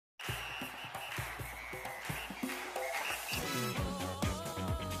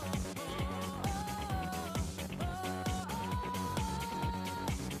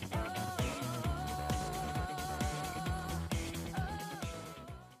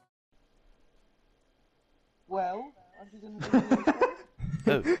Well, I didn't do the intro.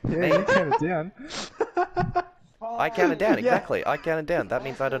 Oh, Yeah, me? you count it down. I counted down, Fine. Yeah. exactly. I counted down. That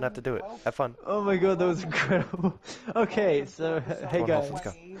means I don't have to do it. Have fun. Oh my god, that was incredible. Okay, Welcome to so episode hey Come on, guys. Hoff, let's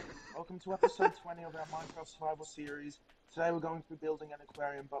go. 20. Welcome to episode 20 of our Minecraft Survival series. Today we're going to be building an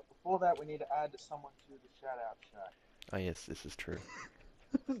aquarium, but before that we need to add someone to the shout-out chat. Oh yes, this is true.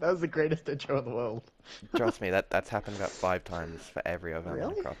 That was the greatest intro in the world. Trust me, that's happened about 5 times for every of our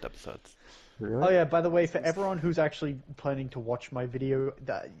Really? Minecraft episodes. Oh yeah, by the way, for everyone who's actually planning to watch my video,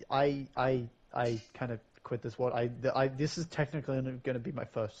 I kind of quit this one. This is technically going to be my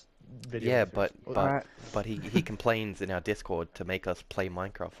first video. Yeah, in the series. but he complains in our Discord to make us play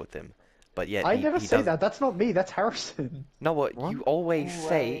Minecraft with him. But yet I he never he say does. that. That's not me. That's Harrison. No, what What? you always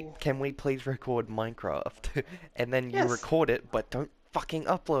say? Anyway. Can we please record Minecraft? And then you Yes. record it, but don't fucking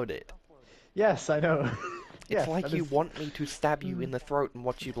upload it. Yes, I know. It's Yes, like that you is- want me to stab you in the throat and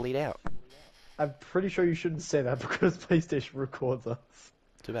watch you bleed out. I'm pretty sure you shouldn't say that because PlayStation records us.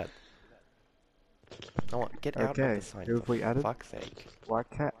 Too bad. No, get out of Okay, the sign who for have we added? fuck's sake. Why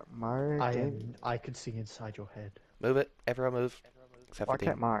can't Mario? I could see inside your head. Move it. Everyone move. Except Why for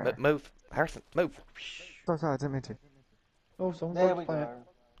can't Dean. Mario? Move. Harrison, move. Sorry, I didn't mean to. Oh, someone's There about we to play it. go.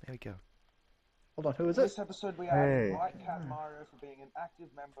 There we go. Hold on, who is In it? this episode we Hey. add White Cat Mario for being an active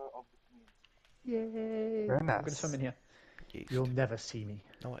member of the community. Yay! Very I'm nice. gonna swim in here. Yeast. You'll never see me.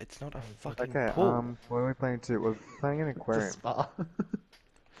 No, it's not a fucking Okay, pool. what are we playing to? We're playing an It's a aquarium. spa.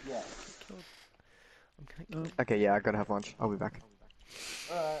 Yeah. I'm gonna Okay, yeah, I gotta have lunch. I'll be back.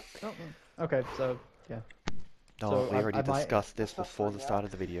 Alright. Okay, so yeah. No, So we already I might- discussed this That's before fine, the yeah. start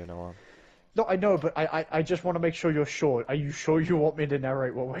of the video, Noah. No, I know, but I just want to make sure you're sure. Are you sure you want me to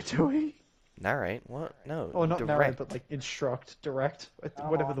narrate what we're doing? Narrate? What? No. Or not direct. narrate, but like instruct, direct,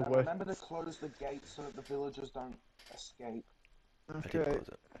 whatever the And word. remember to close the gate so that the villagers don't escape. I did close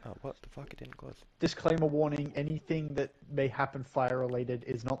it. Oh, what the fuck? It didn't close. Disclaimer warning, anything that may happen fire related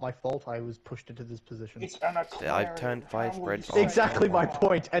is not my fault. I was pushed into this position. It's an aquarium. I've turned fire How will spreads you on. say Exactly my that?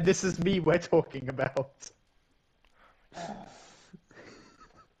 point, and this is me we're talking about.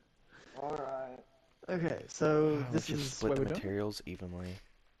 Alright. Okay, so Let's this just is split where the we're doing. materials evenly.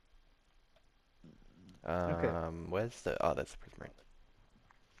 Okay. Where's the... Oh, that's the prismarine.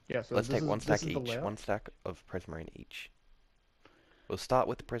 Yeah, so Let's this take is- one this stack is the each. layout. One stack of prismarine each. We'll start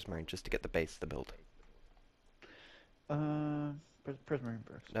with the prismarine just to get the base of the build. Prismarine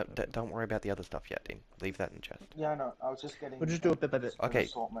bricks. No, don't worry about the other stuff yet, Dean. Leave that in the chest. Yeah, no, I was just getting... We'll just do it bit by bit. an Okay.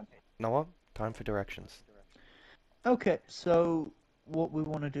 assortment. Noah, time for directions. Okay, so what we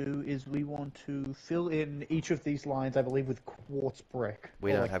want to do is we want to fill in each of these lines, I believe, with quartz brick.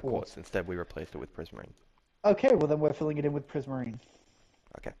 We or don't like have quartz. Instead, we replaced it with prismarine. Okay, well then we're filling it in with prismarine.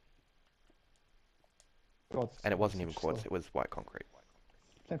 Okay. God, And it wasn't even such quartz. slow- It was white concrete.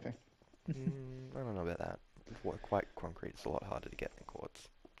 Same thing. I don't know about that. White concrete is a lot harder to get than quartz.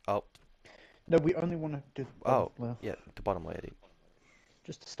 Oh, No, we only want to do. Oh. Well, yeah, the bottom layer, Dean.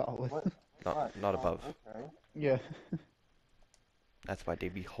 just to start with. What? Not, Right, not above. Okay. Yeah. That's why they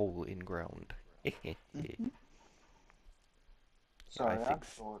be hole in ground. Sorry, I fix-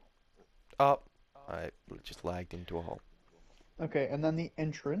 thought... Oh, I just lagged into a hole. Okay, and then the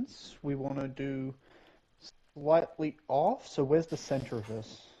entrance we want to do slightly off. So where's the center of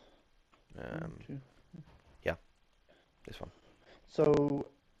this? Two. This one. So,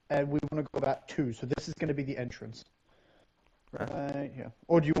 and we want to go about 2. So this is going to be the entrance. Huh? Right here.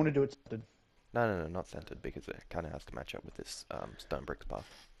 Or do you want to do it centered? No, not centered because it kind of has to match up with this stone bricks path.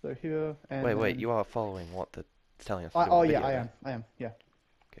 So here and Wait, then... you are following what it's telling us to do Oh on the yeah, video, I right? am. I am. Yeah.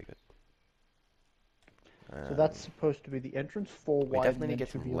 Okay, good. So that's supposed to be the entrance, 4 we wide. definitely and need to then get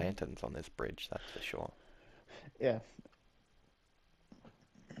 2 some beyond. lanterns on this bridge, that's for sure. Yeah.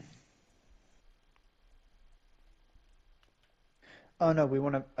 Oh no, we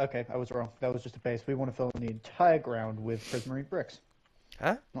want to. Okay, I was wrong. That was just a base. We want to fill in the entire ground with prismarine bricks.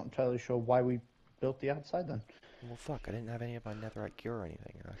 Huh? Not entirely sure why we built the outside then. Well, fuck, I didn't have any of my netherite gear or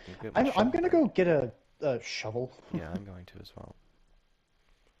anything. I can get my I'm shovel gonna out. go get a shovel. Yeah, I'm going to as well.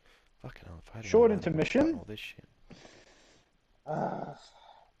 Fucking hell, if I had Short known that, I'd intermission. done all this shit. Ah,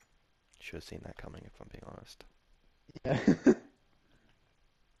 Should have seen that coming, if I'm being honest. Yeah.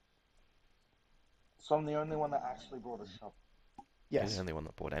 so I'm the only one that actually brought a shovel. You're Yes. the only one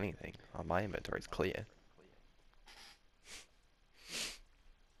that bought anything. Oh, my inventory's clear.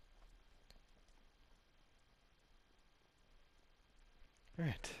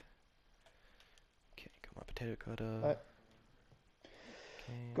 Right. Okay, got my potato cutter. Right.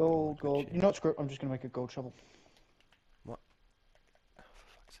 Okay, Gold, got my gold. chip. You know what? Screw it. I'm just gonna make a gold shovel. Oh, for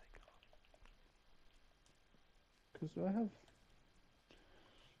fuck's sake. Because I have.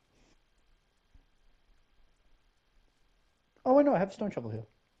 wait, no, I have a stone shovel here.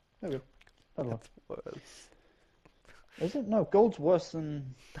 There we go. Hold on. That's worse. Is it? No, gold's worse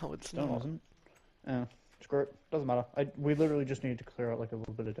than No, it's stone, not. isn't it? Yeah, screw it. Doesn't matter. We literally just need to clear out like a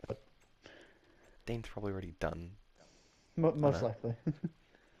little bit of dirt. Dean's probably already done. Most no. likely.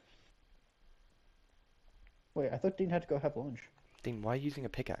 Wait, I thought Dean had to go have lunch. Dean, why are you using a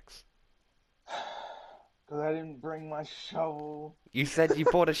pickaxe? Because I didn't bring my shovel. You said you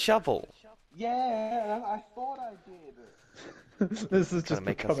bought a shovel. Yeah, I thought I did. This is Trying to just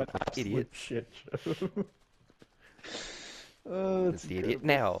make us become an look like absolute idiots. shit show. Oh, It's it's the idiot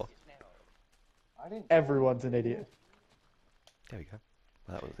terrible. now. I didn't. Everyone's an idiot. There we go.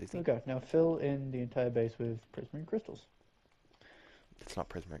 Well, that was easy. Okay, now fill in the entire base with prismarine crystals. It's not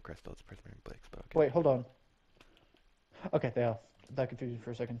prismarine crystal, it's prismarine bricks, but okay. Wait, hold on. Okay, they are. That confused me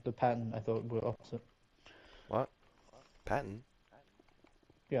for a second. The pattern I thought were opposite. What? Pattern?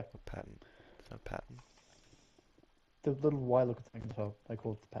 Yeah. What pattern? There's no pattern. The little Y looking thing on the top, I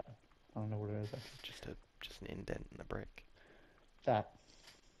call it the pattern. I don't know what it is actually. Just an indent in the brick. That.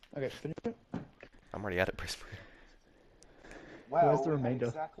 Okay, finish it. I'm already at it, prismarine. Wow, Where's the we had remainder?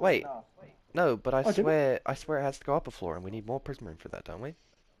 exactly Wait. enough. No, but I Oh, did we? swear it has to go up a floor, and we need more prismarine for that, don't we?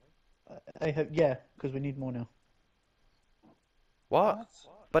 Yeah, because we need more now. What?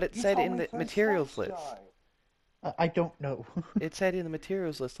 But it You said told in me the first materials steps, list. Jai. I don't know. It said in the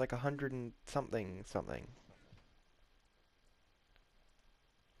materials list like 100 and something.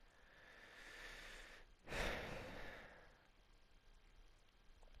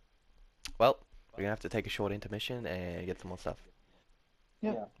 Well, we're gonna have to take a short intermission and get some more stuff.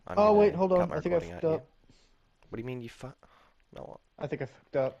 Yeah. Yeah. I'm Oh gonna wait, hold cut on. my I think I recording fucked out here. up. What do you mean you No, what? I think I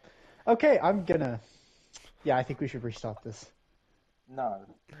fucked up. Okay, I'm gonna. Yeah, I think we should restart this. No.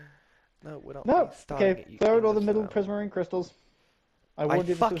 No, we're not No. restarting Okay, it. You throw out all the imbecile. middle prismarine crystals. I I warned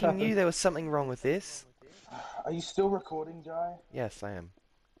you this would fucking knew happen. there was something wrong with this. Are you still recording, Jai? Yes, I am.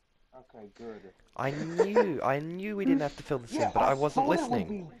 Okay, good. I knew we didn't have to fill this in, Yeah, but I wasn't thought listening.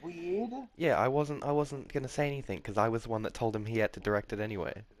 It would be weird. Yeah, I wasn't gonna say anything because I was the one that told him he had to direct it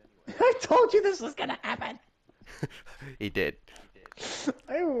anyway. I told you this was gonna happen. He did.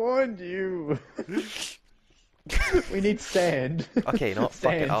 I warned you. We need sand. Okay, you know what?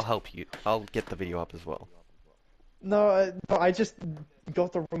 Fuck it. Sand. I'll help you. I'll get the video up as well. No, I just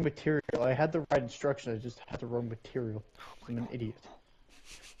got the wrong material. I had the right instruction. I just had the wrong material. I'm an idiot.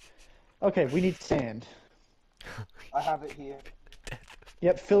 Okay, we need sand. I have it here.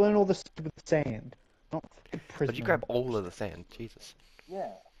 Yep, fill in all this with sand. Not the prism. But you grab all of the sand. Jesus.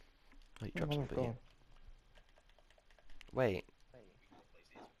 Yeah. Oh, you Oh, dropped my something here. God. Wait.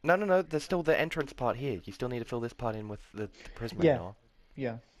 No. There's still the entrance part here. You still need to fill this part in with the prism Yeah. now.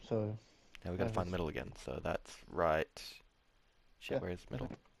 Yeah, so... Now we gotta that find was- middle again. So that's right. Shit, Yeah. where's middle?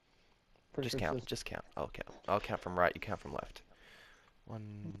 pretty Just sure count. it's Just count. I'll count. I'll count from right. You count from left.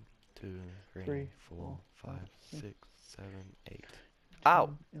 1, 2, 3, Three, 4, four, 5, six, 6, 7, 8. Ow!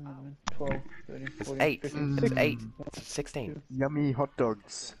 11, 12, 13, It's 14, 8. 15, It's 16, 8. It's 16. Yummy hot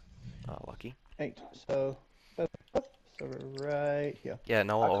dogs. Oh, lucky. 8. So we're right here. Yeah,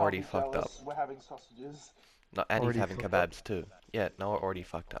 Noah I can't already be fucked up. jealous. We're having sausages. No, and he's Already having fucked up. kebabs too. Yeah, Noah already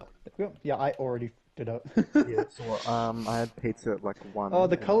fucked up. There we go. Yeah, I already did it. Yeah, so I had pizza at like 1. Oh,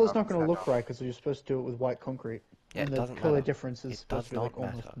 the and color's I not going to sat look down. right because you're supposed to do it with white concrete. Yeah, and it the doesn't color matter. difference is It supposed does to be like not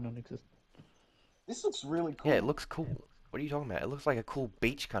almost matter. non-existent. This looks really cool. Yeah, it looks cool. What are you talking about? It looks like a cool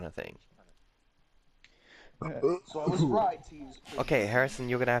beach kind of thing. So I was right to use prism. Okay, Harrison,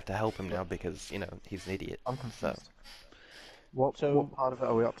 you're gonna have to help him now because, you know, he's an idiot. I'm So, confused. What So- part of it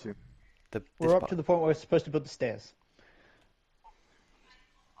are we up to? this We're up part. to the point where we're supposed to build the stairs.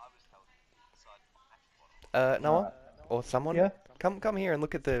 Noah? Or someone? Yeah? Come here and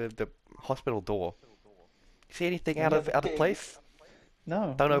look at the hospital door. See anything Yeah, out of the pig. place?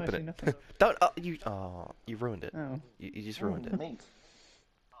 No. Don't no, I open see it. nothing. Don't, you ruined it. Oh. You just ruined it. Meat.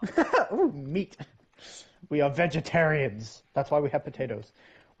 Ooh, meat. We are vegetarians. That's why we have potatoes.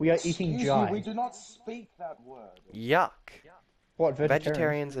 We are eating Excuse jai. you, we do not speak that word. Yuck. What,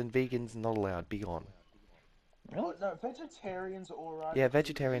 Vegetarians and vegans not allowed. Be gone. Really? No, vegetarians are alright. Yeah,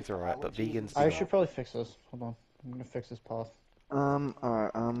 vegetarians are alright, but Allergies and vegans I do should probably fix this. Hold on. I'm gonna fix this path.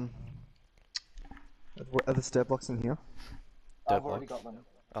 Alright, are the stair blocks in here? I've Dirt already blocks. got them.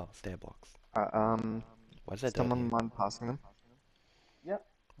 Oh, stair blocks. Alright, Why is that dirt someone here? mind passing them? Yep.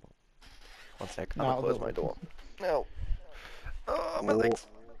 One sec, No, I'm I'll gonna close do my it. door. No. Oh, my Oh. legs.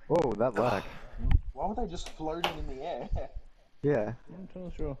 Whoa, that lag. Why were they just floating in the air? Yeah. I'm not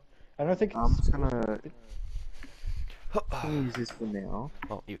totally sure. I don't think I'm it's... just gonna use this for now.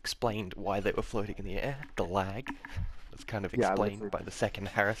 Well, you explained why they were floating in the air. The lag was kind of Yeah, explained literally. by the second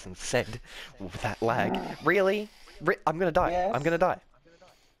Harrison said that lag. Really? I'm gonna die. Yes. I'm gonna die.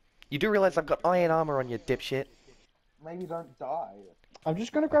 You do realize I've got iron armor on you, dipshit. Maybe don't die. I'm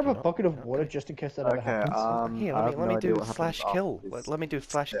just gonna grab a not. bucket of water just in case that ever Okay, happens. Here, I let have me no idea do what happens slash after kill. this Let me do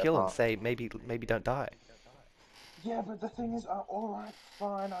slash step kill and up. say maybe don't die. Yeah, but the thing is, alright,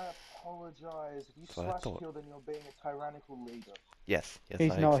 fine, I apologize. If you That's what I slash thought. kill, then you're being a tyrannical leader. Yes,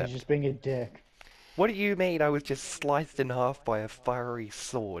 He's I not. accept. He's just being a dick. What do you mean I was just sliced in half by a fiery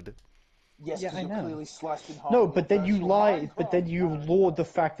sword? Yes, Yeah, because I you're know. clearly sliced in half. No, in but your then you virtual lie. But Minecraft then you character. laud the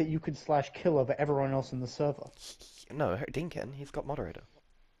fact that you could slash kill over everyone else in the server. No, Dean can. He's got moderator.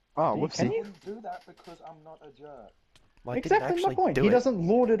 Oh, Can whoopsie. I you? wouldn't do that because I'm not a jerk. Well, I didn't Exactly my actually point. do He it. doesn't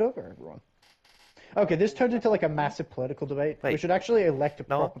lord it over everyone. Okay, this turned into like a massive political debate. We Wait. should actually elect a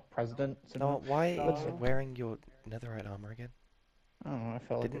No. proper president. No, why are you No. wearing your netherite armor again? I don't know. I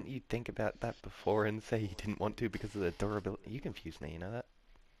felt like Didn't you think about that before and say you didn't want to because of the durability? You confused me, you know that?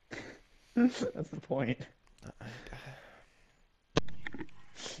 that's the point. I-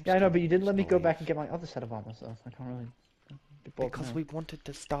 Yeah, I know, but you didn't just let me gonna go leave. back and get my other set of armor, so I can't really. Be bothered Because now. we wanted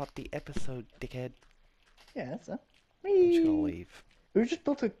to start the episode, dickhead. Yeah, that's it. I'm just gonna leave. We just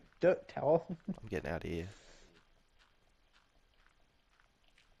built a dirt tower. I'm getting out of here.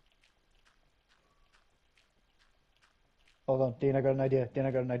 Hold on, Dean. I got an idea. Dean,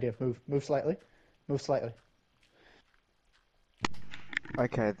 I got an idea. Move slightly. Move slightly.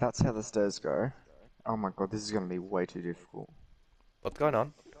 Okay, that's how the stairs go. Oh my god, this is gonna be way too difficult. What's going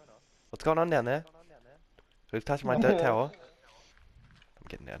on? What's going on down there? Who's touching my dirt tower? I'm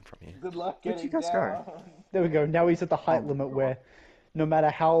getting down from here. Good luck Where'd you getting guys down. go? There we go. Now he's at the height Oh my limit God. where, no matter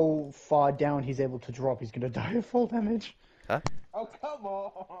how far down he's able to drop, he's gonna die of full damage. Oh, come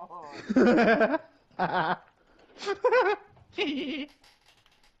on!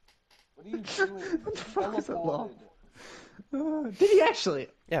 What are you doing? What the fuck is that laugh? Teleported. Did he actually?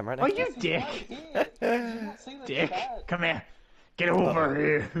 Yeah, I'm right Oh, next to you He's dick! right here. Did you not see the Dick, chat? come here. Get over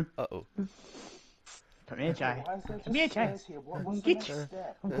here. Uh-oh. Come here, Jai. Why is there Come here, just Jai. stairs here? I'm What's gonna the get next you.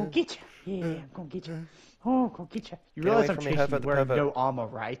 step? I'm gonna get you. Yeah, I'm gonna get you. Oh, I'm gonna get you. You Get realize away I'm from me, chasing you pervert, wearing pervert. no armor,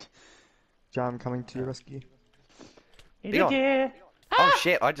 right? Jam coming to your rescue. Hey, Be gone. there. Oh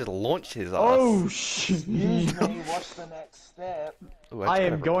shit, I just launched his ass. Oh, Excuse shit. me, what's the next step? Ooh, I just got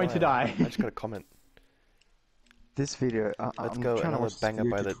am a going to reply. die. I just got a comment. This video, Let's I'm go, trying to another watch this banger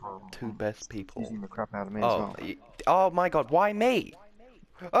video by the tutorial. two best people. Using the crap out of me as Oh, well. oh my god, why me?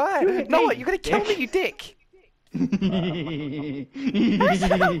 Ah, You hit no, me, you're gonna kill me, dick. you dick!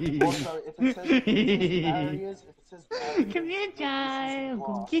 Also, if it says barriers, if it says barriers, Come here, Jai. I'm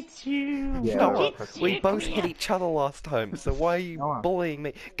gonna glass. get you. Yeah, No, right, we both hit each other last time, so why are you Noah. bullying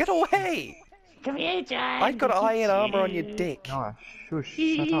me? Get away! Come here, Jai. I've got iron armor on your dick. Noah, shush,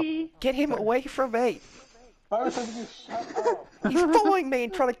 shut up. Get him away from me! Both of you shut up! He's following me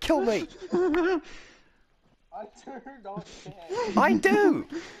and trying to kill me! I do not care. I do!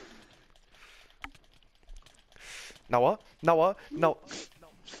 Noah? Noah? No.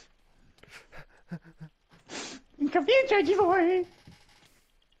 Come here, Judgy boy.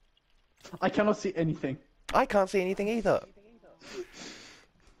 I cannot see anything. I can't see anything either.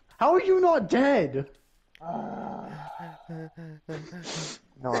 How are you not dead?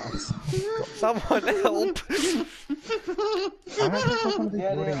 Noah, Someone help! I don't think I'm gonna be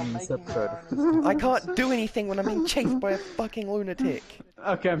Get it, recording I'm this making my episode. own. I can't do anything when I'm being chased by a fucking lunatic.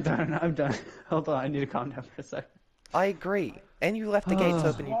 Okay, I'm done. I'm done. Hold on, I need to calm down for a sec. I agree. And you left the gates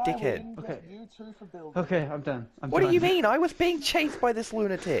open, you Why we dickhead. didn't Okay. get you two for building. Okay, I'm done. I'm What done. do you mean? I was being chased by this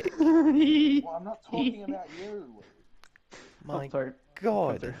lunatic. Well, I'm not talking about you. My sorry.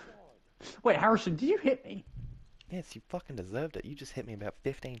 god. Wait, Harrison, did you hit me? Yes, you fucking deserved it. You just hit me about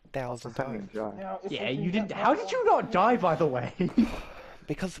 15,000 Defending times. Jai. Now, if Yeah, we do you get didn't. How did you not die, by the way?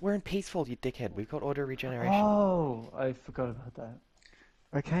 Because we're in peaceful, you dickhead. We've got auto regeneration. Oh, I forgot about that.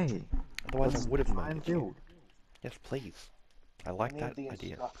 Okay, Otherwise, let's I would have try and murdered you. build. Yes, please. I we like need that the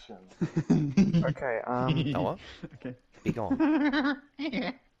idea. instructions. Okay, Noah, Okay. be gone.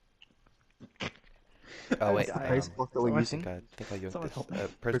 Oh wait, The base block that we're I using? think I yoinked Someone this. help me.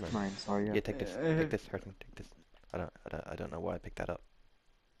 Prism. Prismarine, sorry, yeah. Yeah, take this. Take this, Harrison. Take this. I don't know why I picked that up.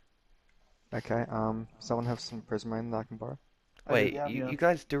 Okay, someone have some Prismarine that I can borrow? Wait, yeah, you, yeah. you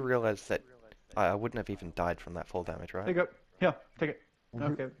guys do realize that I wouldn't have even died from that full damage, right? There you go. Here, take it.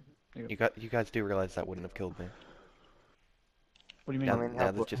 Mhm. Okay. You guys do realize that wouldn't have killed me. What do you mean? Now, I mean, now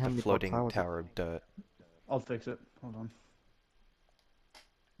how there's just how a many blocks floating high was it? tower of dirt. I'll fix it. Hold on.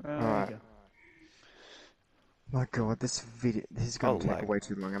 Alright. Yeah. My god, this is gonna Oh, take lag. way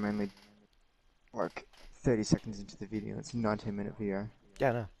too long. I'm only like 30 seconds into the video. It's a 19-minute video.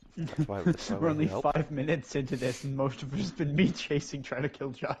 Yeah, no. That's why We're we only help. 5 minutes into this, and most of it has been me chasing, trying to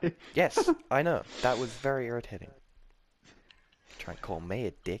kill Jai. Yes, I know. That was very irritating. Try and call me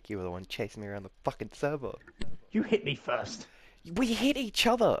a dick. You were the one chasing me around the fucking server. You hit me first. We hit each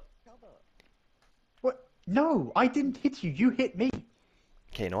other. What? No, I didn't hit you. You hit me.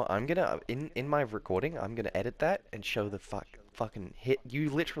 Okay, you know what? I'm gonna in my recording, I'm gonna edit that and show the fucking hit. You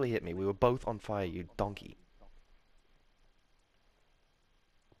literally hit me. We were both on fire. You donkey.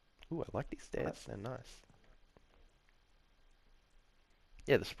 Ooh, I like these stairs. They're nice.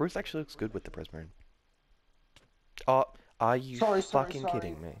 Yeah, the spruce actually looks good with the prismarine. Oh, are you fucking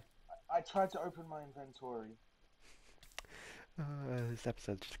kidding me? I tried to open my inventory. This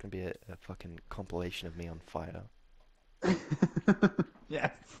episode's just gonna be a fucking compilation of me on fire.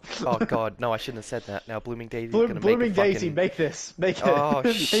 Yes. Oh god, no, I shouldn't have said that. Now Blooming Daisy's gonna make Blooming a fucking... Daisy, make this. Make it. Oh,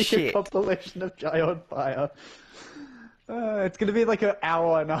 make shit. a compilation of Jai on fire. It's gonna be like an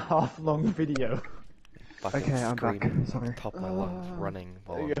hour and a half long video. Fucking Okay, I'm back. screaming Sorry. on top of my lungs, running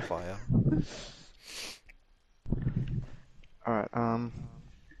while there on you go. fire. Alright,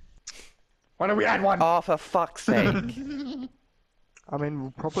 Why don't we add one? Oh, for fuck's sake! I mean, we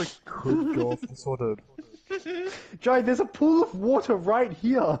probably could go for sort of... Jai, there's a pool of water right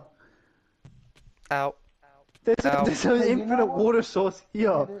here. Ow. There's Ow. an Hey, you know infinite what? water source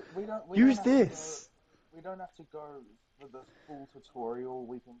here. We Use don't have to this. we don't have to go for the full tutorial.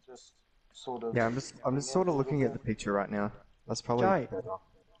 We can just sort of. Yeah, I'm just sort of looking at the picture right now. That's probably Jai. better.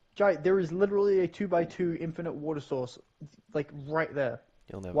 Jai, there is literally a 2x2 infinite water source, like right there.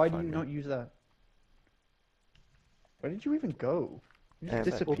 You'll never Why do find you me. not use that? Where did you even go? You just And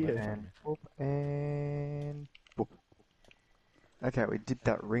disappeared. boop, and boop. Okay, we did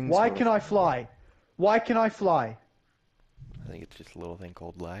that ring. Why sort of can I thing. fly? Why can I fly? I think it's just a little thing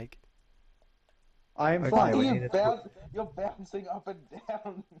called lag. I am Okay, flying. we need to You're bouncing up and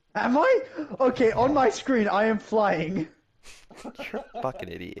down. Am I? Okay, on my screen I am flying. You're a fucking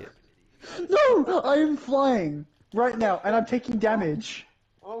idiot. No, I am flying right now, and I'm taking damage.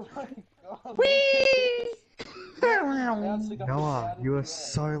 Oh my god. Whee! Bouncing up and Noah, down you in are the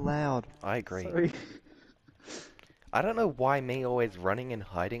so loud. I agree. Sorry. I don't know why me always running and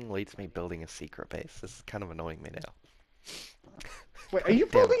hiding leads me building a secret base. This is kind of annoying me now. Wait, are you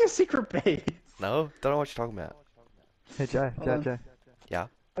Damn. building a secret base? No? Don't know what you're talking about. Hey, Jay, Jay. Yeah?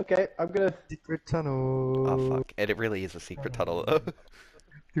 Okay, I'm gonna. Secret tunnel. Oh fuck. And it really is a secret tunnel. And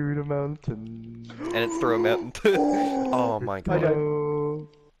Through the mountain. it's through a mountain too. Oh my I god. don't.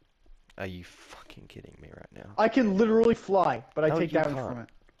 Are you fucking kidding me right now? I can literally fly, but I No, take you damage can't. from it.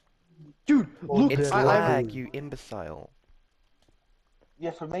 Dude, look, It's I lag, you imbecile.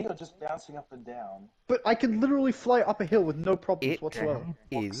 Yeah, for me, you're just bouncing up and down. but I can literally fly up a hill with no problems It whatsoever.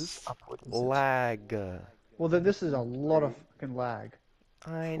 is Upwards. lag. Well, then this is a lot of fucking lag.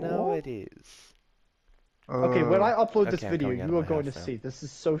 I know it is. Okay, when I upload this Okay, I'm video, coming out you of are my going to house now. see. This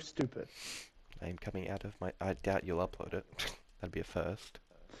is so stupid. I'm coming out of my... I doubt you'll upload it. That'd be a first.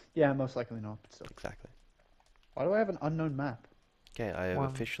 Yeah, most likely not. But still. Exactly. Why do I have an unknown map? Okay, I have 1,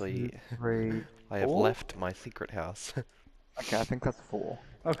 officially... 2, 3. I have 4? left my secret house. Okay, I think that's 4.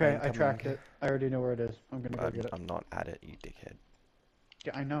 Okay, I'm I tracked coming. it. I already know where it is. I'm gonna go get it. I'm not at it, you dickhead.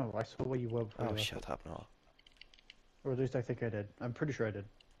 Yeah, I know. I saw where you were before. Oh, you left. shut up, Noah. Or at least I think I did. I'm pretty sure I did.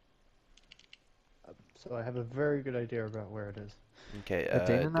 So I have a very good idea about where it is. Okay, Are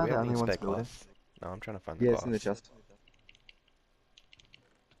Dana do now we the have any only ones spare building? glass? No, I'm trying to find the Yeah, glass. it's in the chest.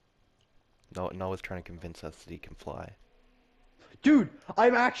 No, Noah's trying to convince us that he can fly. Dude,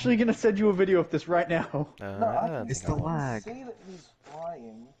 I'm actually gonna send you a video of this right now. No, I I don't can, It's think the I will. lag. see that he's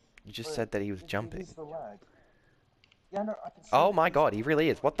flying. You just but said that he was it jumping. is the lag. Yeah, no, I can see Oh that my he's- god, he really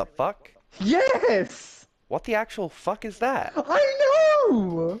is. What the fuck? Yes! What the actual fuck is that? I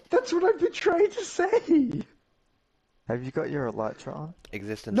know! That's what I've been trying to say! Have you got your elytra on?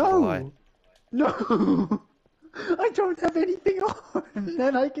 Existence is a lie. No! No! I don't have anything on,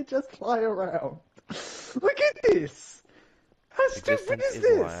 and I can just fly around. Look at this! How stupid Existence is is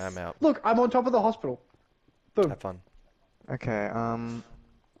this? a lie, I'm out. Look, I'm on top of the hospital. Boom. Have fun. Okay, I'm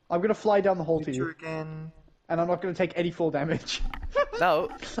gonna fly down the hole to picture you, again. and I'm not gonna take any fall damage. No,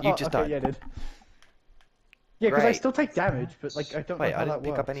 you Oh, just okay, died. Yeah, I did. Yeah, because I Great. still take damage, but like I don't Wait, know how I didn't that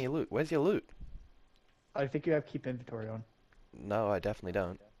pick up works. any loot. Where's your loot? I think you have keep inventory on. No, I definitely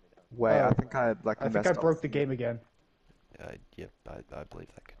don't. Wait, I Oh. think I like I think messed I up. broke the game again. Yep, I believe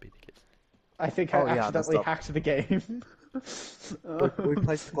that could be the case. I think Oh, I yeah, that's accidentally up. hacked the game. We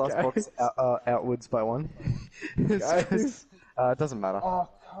placed the glass box outwards by 1. Guys, It doesn't matter. Oh,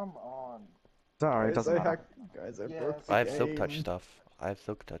 come on. Don't worry, it guys, doesn't I matter. Guys, I Yes. broke the I have game. silk touch stuff. I have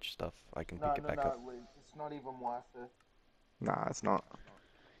silk touch stuff. I can No, pick it no, back no, up. it's not even worth it. Nah, it's not.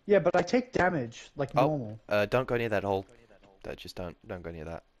 Yeah, but I take damage like Oh. normal. Don't go near that hole. Just don't go near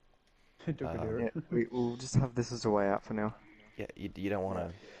that. Don't go near Yeah, it. we'll just have this as a way out for now. Yeah, you don't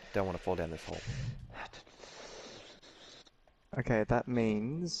wanna fall down this hole. Okay, that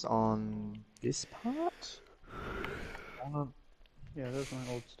means on this part? Yeah, there's my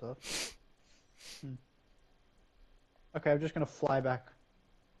old stuff. Okay, I'm just gonna fly back.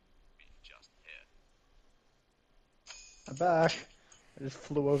 I'm back. I just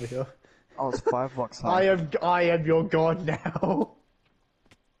flew over here. Oh, it's 5 blocks high. I am your god now.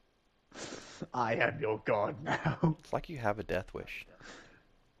 I am your god now. It's like you have a death wish.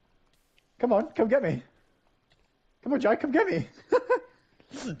 Come on, come get me. Come on, Jack, come get me.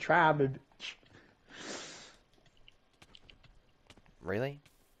 Try me. Really?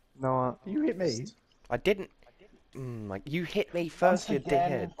 No, You hit me. I didn't. Like you hit me first, you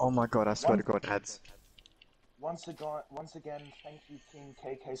again- dickhead. oh my god, I swear to god, ads. Once again, thank you, Team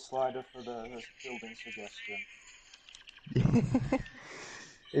KK Slider, for the building suggestion.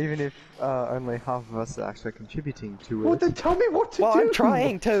 Even if only half of us are actually contributing to Well, it. then tell me what to Well, do. I'm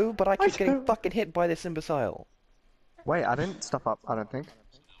trying to, but I keep getting don't- fucking hit by this imbecile. Wait, I didn't stuff up, I don't think.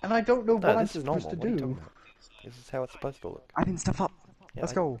 And I don't know No, what I'm this is supposed normal. to What are you do. talking about? This is how it's supposed to look. I didn't stuff up! Yeah,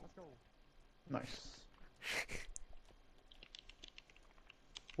 Let's I- go! Nice.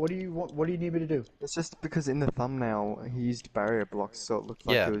 What do you want? What do you need me to do? It's just because in the thumbnail he used barrier blocks, so it looked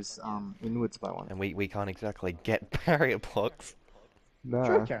like Yeah. it was inwards by one. And we can't exactly get barrier blocks. No.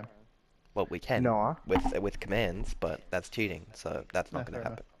 Sure, I can. Well, we can Noah. with commands, but that's cheating, so that's not No, going to fair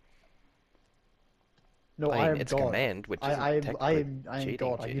happen. No, I I mean, am it's God. a command, which isn't I technically am cheating.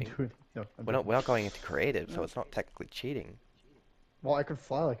 God. I cheating. can do it. No, I'm We're not going into creative, so it's not technically cheating. Well, I could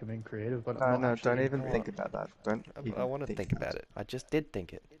fly like I'm being creative, but No, I'm not no, actually don't being even creative. think about that. Don't I even want to think about it. I just did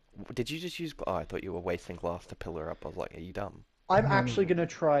think it. Did you just use? Oh, I thought you were wasting glass to pillar up. I was like, are you dumb? I'm actually gonna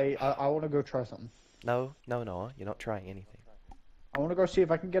try. I want to go try something. No, Noah, you're not trying anything. I want to go see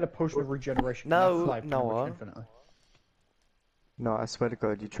if I can get a potion of regeneration. No, and fly pretty much Noah. infinitely. No, I swear to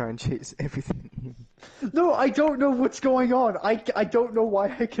god, you try and chase everything. No, I don't know what's going on. I don't know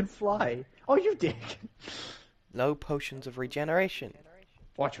why I can fly. Oh, you dick. No potions of regeneration.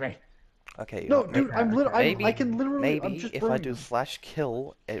 Watch me. Okay. No, ma- dude, I'm literally. Maybe, I can literally. I'm maybe just if I burning do them.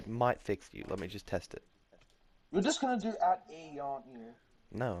 /kill, it might fix you. Let me just test it. You're just gonna do at E, aren't you?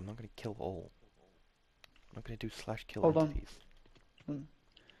 No, I'm not going to kill all. I'm not going to do /kill Hold on. entities. Hmm.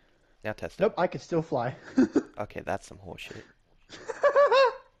 Now test it. Nope, I can still fly. Okay, that's some horseshit.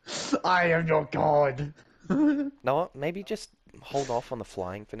 I am your god. Noah, maybe just hold off on the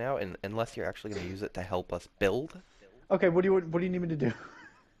flying for now, and unless you're actually going to use it to help us build. Okay, what do you need me to do?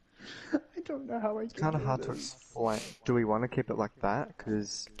 I don't know how I It's can kind of do hard to this. explain. Do we want to keep it like that?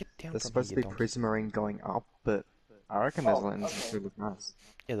 Because Get down there's from supposed to here, be you donkey. prismarine going up, but I reckon those Oh, lanterns okay. actually look nice.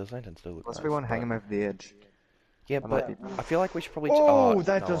 Yeah, those lanterns do look Unless nice. we want to hang but- them over the edge. Yeah, I but might be- I feel like we should probably. Oh,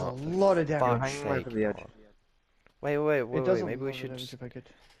 that does a Noah, for lot of damage. fuck's Hang 'em over sake, the edge. Noah. Wait, It does a maybe we lot of should. damage if I could.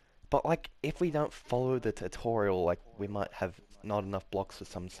 But like, if we don't follow the tutorial, like we might have not enough blocks for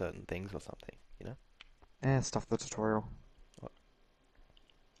some certain things or something, you know? Stuff the tutorial. What?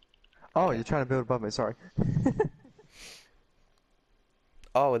 Oh, Okay. you're trying to build above me, sorry.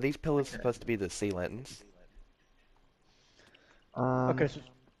 Oh, are these pillars supposed to be the sea lanterns? Okay, so,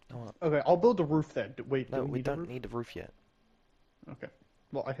 No, okay, I'll build a roof then. Wait, no, do we we need a don't roof? need a roof yet. Okay.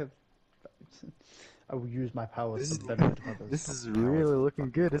 Well, I have. I will use my powers This for is, the benefit of others. this is Powers really of looking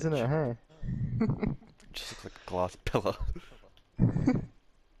fucking good, isn't it, glitch. hey? It just looks like a glass pillar.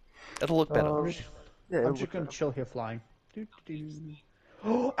 It'll look better. I'm just, Yeah, I'm it just look gonna better. chill here flying.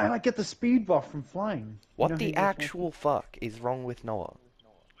 Oh, and I get the speed buff from flying. You What know how the you just want- actual fuck is wrong with Noah?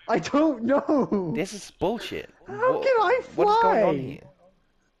 I don't know. This is bullshit. How What- can I What is going on fly? here?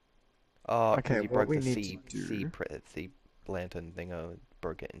 Oh, because Okay, you what broke we the need sea, to do- sea lantern thing.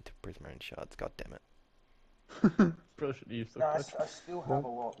 Broke it into prismarine shards. God damn it. Probably should use the No, clutch. I still have a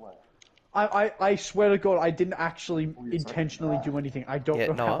lot left. I swear to God, I didn't actually Oh, yeah, sorry. intentionally do anything. I don't Yeah,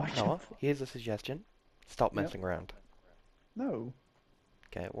 know how Noah, I can. Noah, here's a suggestion. Stop Yep. messing around. No,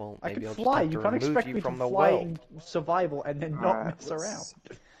 Okay, well, I maybe can I'll just fly. have to You can't remove expect you me from to the fly world. in survival and then not Alright, mess around.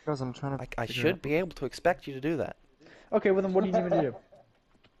 Guys, I'm trying to I figure should out- be able to expect you to do that. Okay, well then, what do you need me to do?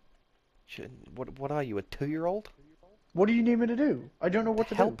 What are you, a 2-year-old? What do you need me to do? I don't know what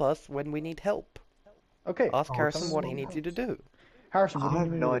to Help do. us when we need help. Okay, Ask Oh, Harrison this what is he what needs you to do. Harrison, what I do you have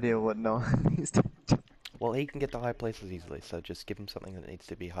need me no to do? idea what Noah needs to do. Well, he can get to high places easily, so just give him something that needs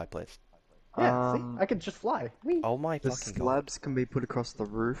to be high placed. Yeah, Um, see, I can just fly. Whee. Oh my The fucking god. slabs can be put across the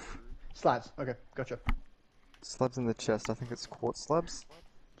roof. Slabs. Okay, gotcha. Slabs in the chest, I think it's quartz slabs.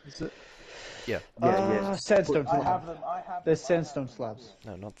 Is it? Yeah. Yeah. Sandstone I have slabs. them. I have There's them, I have sandstone them. slabs.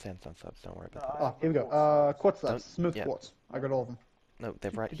 No, not sandstone slabs, don't worry about No, that. I Oh, have here we the go. Quartz slabs. Don't- Smooth yeah. quartz. I got all of them. No,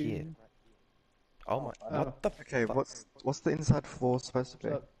 they're right here. Oh my, I don't what the Okay, fuck? what's the inside floor supposed to be?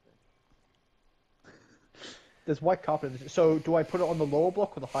 So, there's white carpet. So do I put it on the lower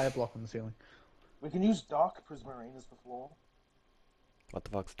block or the higher block on the ceiling? We can use dark prismarine as the floor. What the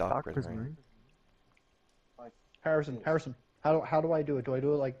fuck's dark Dark prismarine? prismarine. Like Harrison, this. Harrison, how do I do it? Do I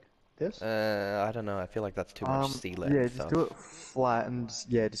do it like this? I don't know. I feel like that's too much sealant Yeah, just stuff. do it flat and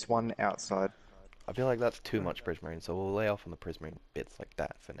yeah, just one outside. I feel like that's too much prismarine, so we'll lay off on the prismarine bits like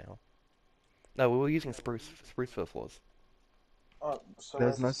that for now. No, we were using spruce for the floors. Oh, so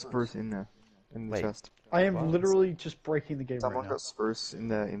There's no where's the spruce in there, in the Wait. chest. I am Wow. literally just breaking the game Someone right now. got spruce in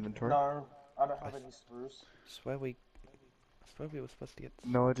their inventory. No, I don't have any spruce. I swear we were supposed to get.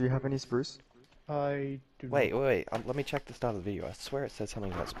 Noah, do you have any spruce? I do not. Wait. Let me check the start of the video. I swear it said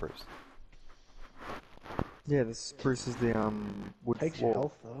something about spruce. Yeah, the spruce is the wood Takes your floor.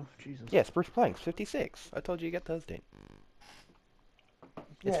 health though. Jesus. Yeah, spruce planks, 56. I told you you get those, Dean.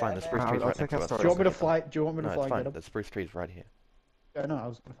 It's Yeah, fine. and The spruce then- tree's I'll right take next our to us. storage. Do you want me to Get them. fly? Do you want me to No, fly it's and fine. get him? The spruce tree's right here. Yeah, no, I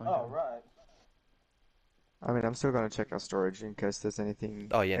was gonna fly. Oh, right. I mean, I'm still gonna check our storage in case there's anything.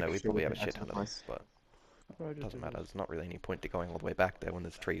 Oh yeah, no, we extra probably have a can add shit to ton the of place. those, but What did I just doesn't do? matter. There's not really any point to going all the way back there when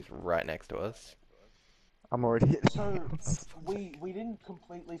there's trees right next to us. I'm already at So the we didn't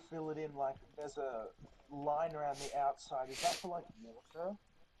completely fill it in. Like there's a line around the outside. Is that for like water?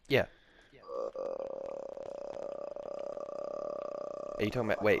 Yeah. Are you talking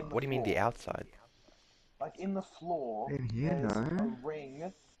about? Wait, on the what do you mean the floor. outside? Like in the floor, In here, there's no. a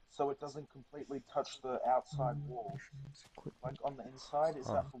ring, so it doesn't completely touch the outside wall. Like on the inside, is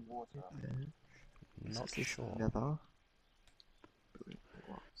that for water? Not Is this sure. Leather.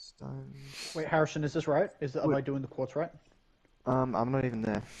 Stone. Wait, Harrison, is this right? Am Wait. I doing the quartz right? I'm not even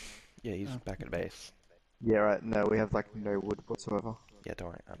there. Yeah, he's Oh. back at base. Yeah, right. No, we have like no wood whatsoever. Yeah, don't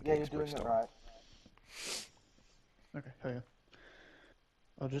worry. I'm Yeah, getting you're spruce doing it still. right. Okay, hell yeah.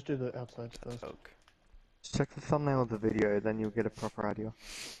 I'll just do the outside That's first. oak. Just check the thumbnail of the video, then you'll get a proper idea.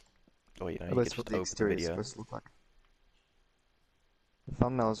 Or you know, At you could least what just the oak the exterior is video. supposed to look like. The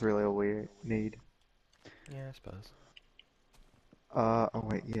thumbnail is really all we need. Yeah, I suppose. Oh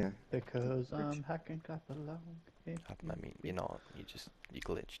wait, yeah. Because I'm hacking clap along. I mean, you're not. You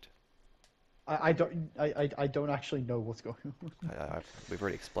glitched. I don't actually know what's going on. We've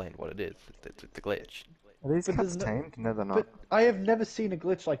already explained what it is. It's the glitch. Are these But cuts there's no- tamed? No, they're not. But I have never seen a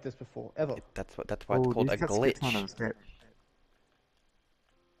glitch like this before, ever. That's why it's called a these cuts get kind glitch. of escape.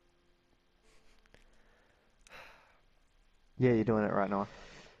 Yeah, you're doing it right now.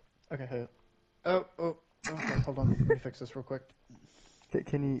 Okay, hey. Oh, okay, hold on. Let me fix this real quick.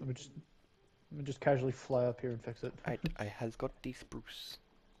 Can you? Let me just casually fly up here and fix it. I has got the spruce.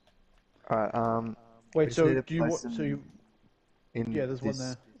 Alright, we Wait, just so need to do you want? place them So you? in Yeah, there's one this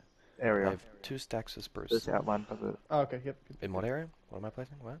there. I area. have 2 stacks of spruce. That's outlined by the. Oh, okay, yep. In what area? What am I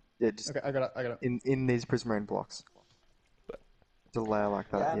placing? Where? Yeah, just Okay, I got it. in these prismarine blocks. It's a layer like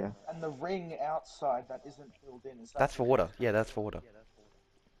that, Yeah, yeah. and the ring outside that isn't filled in, is that That's for water. Yeah, that's for water.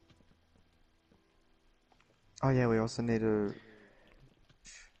 Oh yeah, we also need a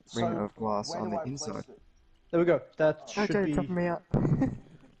So, ring of glass where on do the I place inside. it? There we go. That should Okay, be. top me out.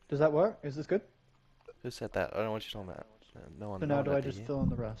 Does that work? Is this good? Who said that? I don't know what you're talking about. No one. So no now one do had I to just hear. fill in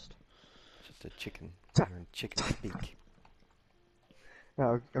the rest? Just a chicken. Ta- Hearing chicken speak.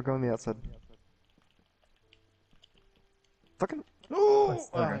 No, I'll go on the outside. Fucking. Oh,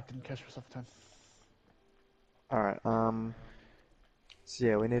 Okay. I didn't catch myself in time. Alright, so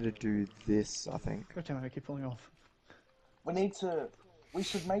yeah, we need to do this, I think. God damn it, I keep falling off. We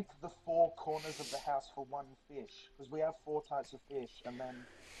should make the 4 corners of the house for one fish, because we have 4 types of fish, and then...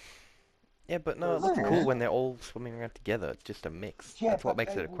 Yeah, but no, it looks Yeah. cool when they're all swimming around together. It's just a mix. Yeah, That's what but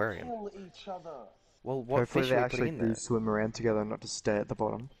makes they it aquarium. will kill each other. Well, what Hopefully fish they are we actually putting in do there? swim around together, not just stay at the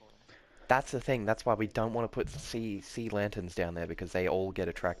bottom. That's the thing. That's why we don't want to put sea lanterns down there, because they all get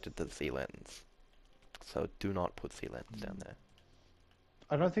attracted to the sea lanterns. So do not put sea lanterns down there.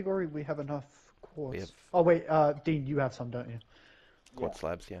 I don't think we have enough quartz. We have- Oh wait, Dean, you have some, don't you? Quartz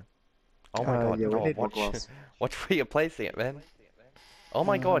slabs, yeah. Oh my god, yeah, we no, need more watch, glass. watch where you're placing it, man. Oh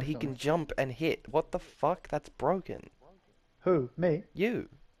my god, he don't can worry. jump and hit. What the fuck? That's broken. Who? Me? You.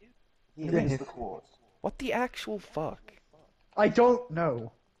 He Yeah. needs the quartz. What the actual fuck? I don't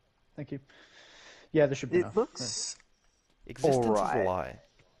know. Thank you. Yeah, there should be It enough. looks. Existence is a Alright. lie.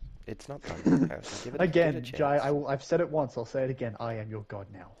 It's not done. Harrison. Give it, Again, give it a Jai, chance. I've said it once. I'll say it again. I am your god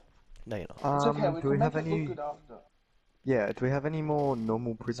now. No, you're not. It's okay, we Do can we make have it any? look good after. Yeah, do we have any more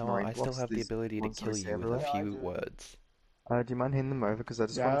normal No, prismarine I still blocks? have the These ability to ones that kill we see you with a everywhere? Yeah, I few do. words. Do you mind handing them over? Because I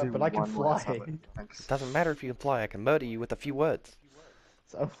just want Yeah, to do but I can one more fly. outside. Thanks. Doesn't matter if you can fly. I can murder you with a few words.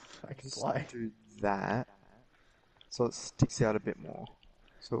 So I can Just fly. do that, so it sticks out a bit more.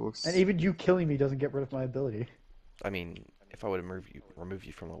 So it looks. And even you killing me doesn't get rid of my ability. I mean, if I were to remove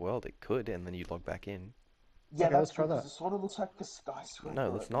you from the world, it could, and then you'd log back in. Yeah, Okay, that's let's try because that. it sort of looks like a skyscraper. No,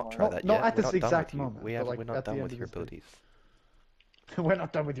 let's at the not moment. try that Not yet. at We're this not done exact with you. moment, We but, have. like, We're not at the done end with of your this thing. abilities. We're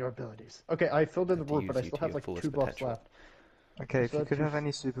not done with your abilities. Okay, I filled in the Have to roof, but I use you still to have your like fullest 2 blocks potential. left. Okay, if So you could two- have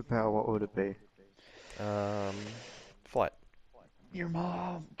any superpower, what would it be? Flight. Your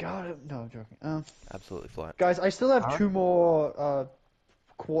mom got it. No, I'm joking. Absolutely flight. Guys, I still have Huh? 2 more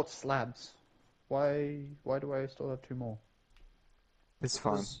quartz slabs. Why do I still have 2 more? It's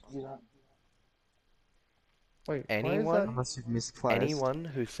fine. Because you don't. Wait, Anyone? why is that? Unless you've misplaced. Anyone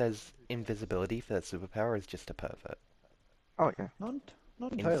who says invisibility for their superpower is just a pervert. Oh, yeah. Not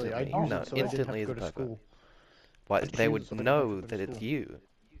entirely. I Instantly. use No, it so I didn't have instantly to is go a to pervert. school. Why, I they choose would so I don't know have to go that to it's school. you.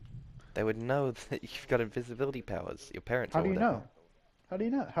 They would know that you've got invisibility powers. Your parents How or do you whatever. know? How do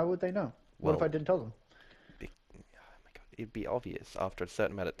you know? How would they know? What if Well, I didn't tell them? Oh my god, it'd be obvious after a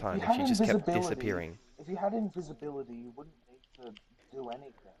certain amount of time you if had you just kept invisibility, disappearing. If you had invisibility, you wouldn't need to do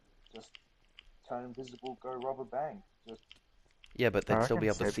anything. Just turn invisible, go rob a bank. Just Yeah, but I they'd still be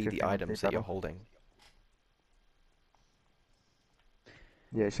reckon able to see the shapeshifting would be items that you're better. holding.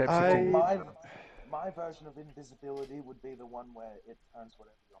 Yeah, I- shapeshifting. my version of invisibility would be the one where it turns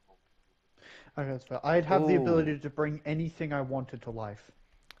whatever you're holding. Okay, that's fair. I'd have the Ooh. ability to bring anything I wanted to life.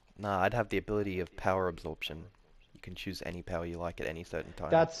 Nah, I'd have the ability of power absorption. You can choose any power you like at any certain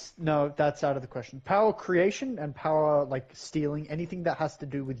time. That's out of the question. Power creation and power like stealing, anything that has to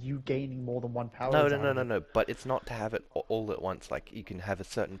do with you gaining more than one power. No, is no, out no, of no, it. no. But it's not to have it all at once. Like you can have a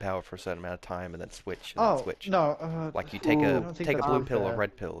certain power for a certain amount of time and then switch and then Oh switch. no! Like you take I a don't think take a that's blue really pill or fair.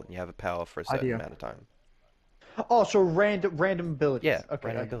 red pill and you have a power for a certain Idea. amount of time. Oh, so random abilities. Yeah, Okay.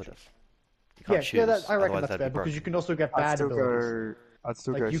 random I gotcha. abilities. You can't choose, I reckon otherwise that's that'd fair be because you broken. can also get I'd bad still abilities.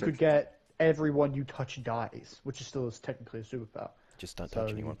 go Like you could shapeshifting. get everyone you touch dies, which is still technically a superpower. Just don't touch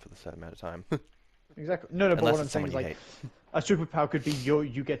So anyone for the certain amount of time. Exactly. No, but Unless what I'm it's saying someone is you like hate. a superpower could be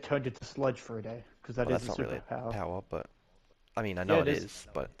you get turned into sludge for a day because that Well, is that's a not really a superpower. power, but I mean, I know Yeah, it it is. is,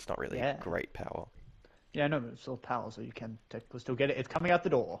 but it's not really Yeah. a great power. Yeah, no, but it's still power, so you can technically still get it. It's coming out the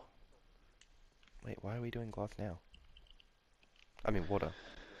door. Wait, why are we doing glass now? I mean, water.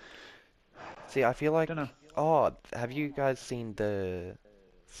 See, I feel like... Dunno. Oh, have you guys seen the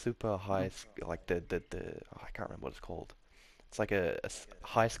super high... Like the... Oh, I can't remember what it's called. It's like a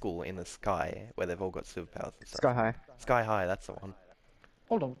high school in the sky where they've all got superpowers and stuff. Sky High. Sky High, that's the one.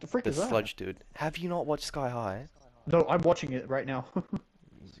 Hold on, what the frick The is that? sludge dude. Have you not watched Sky High? No, I'm watching it right now. You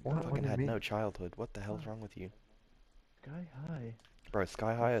What fucking do you had mean? no childhood. What the hell's wrong with you? Sky High. Bro,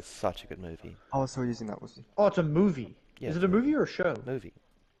 Sky High is such a good movie. I was still using that. Was Oh, it's a movie. Yeah, Is it's it a movie or a show? Movie.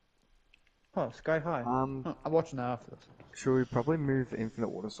 Oh, Sky High. Huh, I'm watching that after this. should we probably move the infinite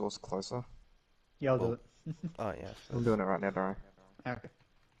water source closer? Yeah, I'll do Well, it. Oh, yeah. I'm doing it right now, don't I? Okay.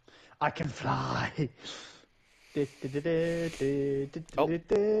 I can fly.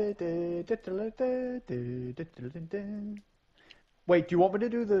 Wait, do you want me to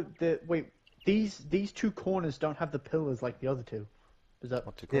do the wait? These 2 corners don't have the pillars like the other 2. Is that?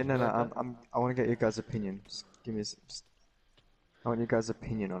 What to Yeah, call no, it? no. I want to get your guys' opinion. Just give me. I want your guys'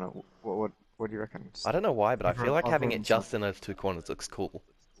 opinion on it. What do you reckon? Just, I don't know why, but I feel like I've having heard it some- just in those 2 corners looks cool.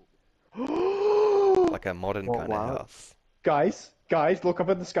 Like a modern What, kind of wow. house. Guys, look up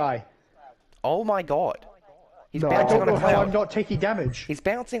in the sky. Oh my god! He's I bouncing don't on know a how I'm cloud. not taking damage. He's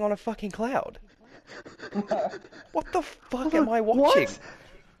bouncing on a fucking cloud. What the fuck Hold am on, I watching? What?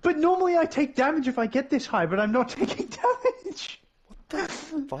 But normally I take damage if I get this high, but I'm not taking damage.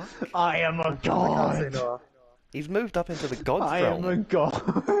 Fuck. I am a god. He's moved up into the god's I am a realm.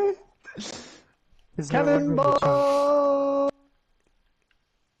 god. There's no longer in the chunk. Cannonball!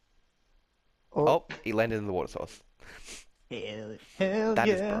 Oh, he landed in the water source. Hell That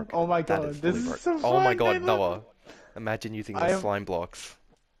is yeah. broken. Oh my That god, is this fully is broken. so Oh my fun, god, baby. Noah. Imagine using I those am- slime blocks.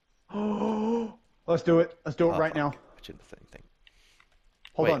 Let's do it. Let's do it Oh, right fuck. now. I should the same thing.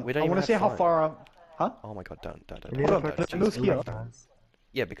 Hold Wait, on. we don't I even want to have see how fun. far Huh? Oh my god, don't. We need Hold to on, focus the on moose the here. stars.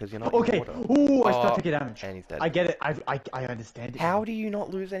 Yeah, because you're not Okay. in water. Ooh, I Oh, start taking damage. And he's dead. I get it. I understand it. How now. do you not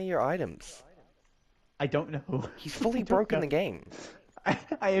lose any of your items? I don't know. He's fully I don't broken know. the game.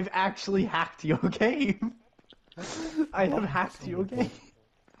 I have actually hacked your game. I have hacked your game.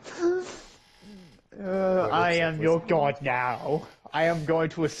 I am your god now. I am going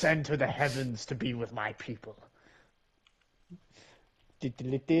to ascend to the heavens to be with my people. I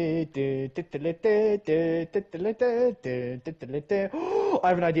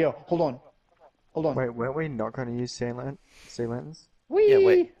have an idea. Hold on. Wait, weren't we not going to use sea lanterns? Whee! Yeah,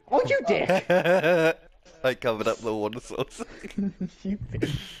 wait. Oh, you dick! I covered up the water source. You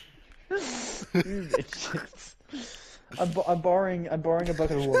bitch. You bitches. I'm borrowing a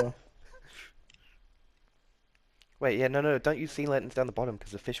bucket of water. Wait, yeah, no, don't use sea lanterns down the bottom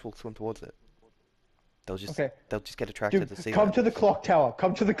because the fish will swim towards it. They'll just get attracted Dude, to sea come to the lanterns. clock tower.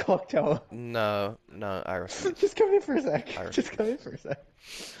 Come to the clock tower. No, I refuse. Just come here for a sec. I Just come here for a sec.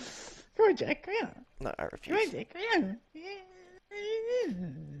 Come on, Jack. Come on. No, I Come refuse. on, Jack. Come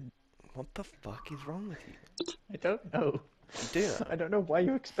on. What the fuck is wrong with you? I don't know. You do know. I don't know why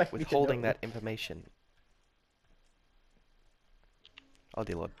you expect me to Withholding know. that information. Oh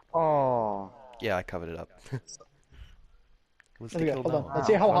dear lord. Oh. Yeah, I covered it up. Was There the we go. kill Hold on. now? Let's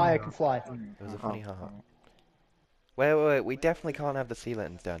see how high I can fly. It was a funny haha. Wait, we definitely can't have the sea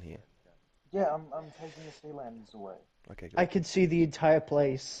lanterns down here. Yeah, I'm taking the sea lanterns away. Okay, good. I can see the entire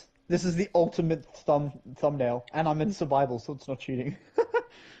place. This is the ultimate thumbnail, and I'm in survival, so it's not cheating.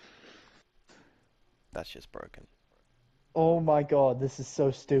 That's just broken. Oh my god, this is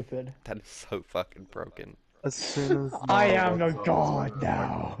so stupid. That is so fucking broken. As soon as I am a Nile god was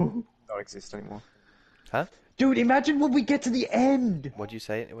now. don't exist anymore. Huh? Dude, imagine when we get to the end. What'd you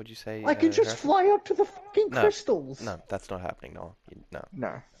say? What'd you say? I can just Harrison? fly up to the fucking No. crystals. No, that's not happening. No, no.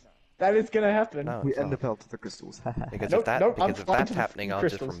 No. That is gonna happen. No, We it's end not. up out to the crystals. Because Nope, nope, I'm if flying that's to the happening, fucking I'll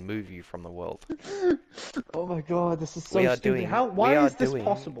just crystals. remove you from the world. Oh my god, this is so We are stupid. doing. Why we are is this doing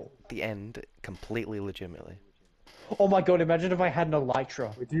possible? the end completely legitimately. Oh my god, imagine if I had an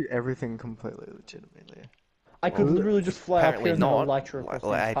elytra. We do everything completely legitimately. I could Well, literally just fly up apparently here and then not. elytra across the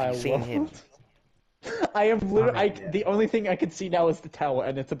Have you entire seen world. him? I am literally. I mean, yeah. The only thing I can see now is the tower,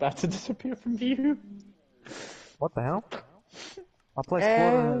 and it's about to disappear from view. What the hell? I placed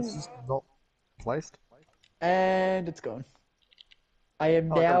water and it's just not placed. And it's gone. I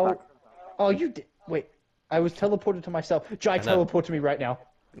am Oh, I got it now. back. Oh, you did. Wait. I was teleported to myself. Jai, I know. teleport to me right now.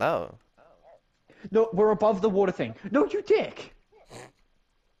 No. No, we're above the water thing. No, you dick.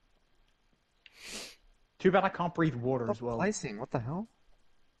 Too bad I can't breathe water Stop as well. placing. What the hell?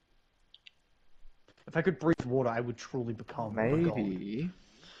 If I could breathe water, I would truly become a god. Maybe.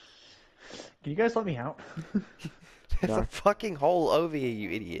 Can you guys let me out? There's No. a fucking hole over here, you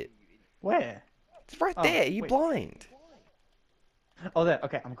idiot. Where? It's right Oh, there. You wait. blind. Oh, there.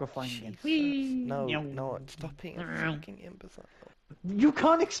 Okay, I'm gonna fly again. No, stop being a fucking imbecile. You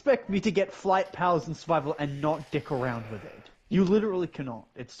can't expect me to get flight powers and survival and not dick around with it. You literally cannot.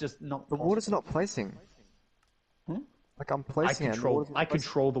 It's just not The possible. water's not placing. Hmm? Like I'm I placing it. and the control. water's not I placing.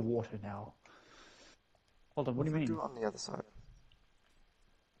 control the water now. Hold on. What do you If we mean? do it on the other side.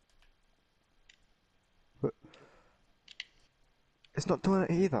 But it's not doing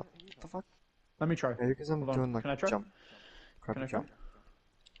it either. What the fuck? Let me try. Maybe because I'm Hold on. doing like Can I try? jump. Crab Can I try? jump.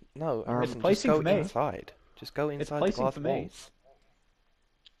 No, It's Harrison, just placing go for me. inside. Just go inside the placing glass for me. walls.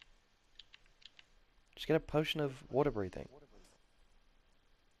 Just get a potion of water breathing.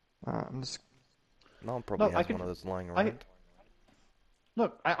 I'm just. No one probably No, I has can- one of those lying around.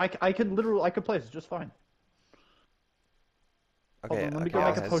 Look, I can literally. I could place it just fine. Okay, on, let me okay, go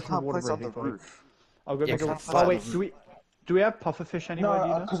make a guys. potion of Can't water place on breathing the for you. roof. I'll go Yeah, make a. 'cause it's Oh flat. wait, do we have pufferfish anywhere? do you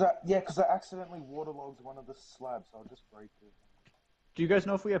No, know? because I accidentally waterlogged one of the slabs. I'll just break it. Do you guys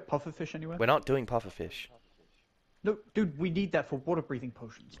know if we have pufferfish anywhere? We're not doing pufferfish. No, dude, we need that for water breathing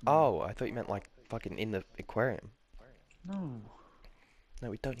potions. Oh, I thought you meant like fucking in the aquarium. No. No,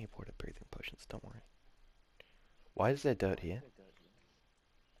 we don't need water breathing potions, don't worry. Why is there dirt here?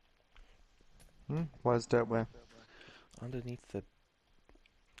 Why is dirt where? Underneath the...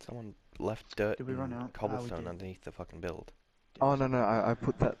 Someone left dirt Did we run and out? cobblestone did. underneath the fucking build. Oh no, I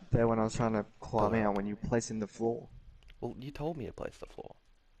put that there when I was trying to climb Oh. out when you place in the floor. Well, you told me to place the floor.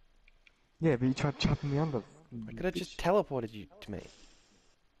 Yeah, but you tried chopping me under. I could have just teleported you to me.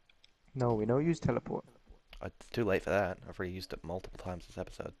 No, we don't use teleport. It's too late for that. I've already used it multiple times this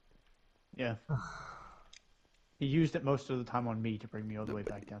episode. Yeah. He used it most of the time on me to bring me all the way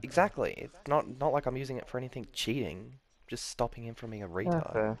back down. Exactly. It's not like I'm using it for anything cheating. Just stopping him from being a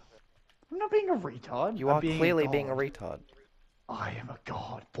retard. Fair. I'm not being a retard. You I'm are clearly being a god. retard. I am a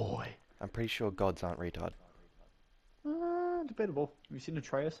god, boy. I'm pretty sure gods aren't retard. Debatable. Have you seen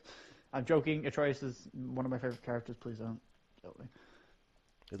Atreus? I'm joking. Atreus is one of my favorite characters. Please don't. Kill me.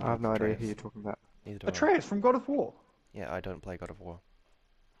 Who the I have fuck's no idea Atreus? who you're talking about. Neither do I. Atreus from God of War. Yeah, I don't play God of War.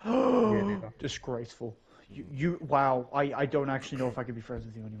 neither. Disgraceful. Wow. I don't actually know if I can be friends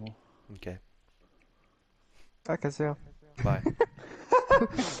with you anymore. Okay. Okay, see ya. Bye.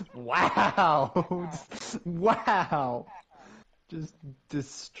 Wow. Wow. Just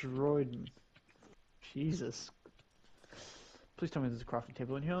destroyed me. Jesus. Please tell me there's a crafting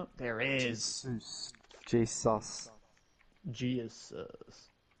table in here. There is. Jesus. Jesus.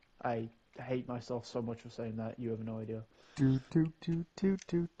 I hate myself so much for saying that. You have no idea.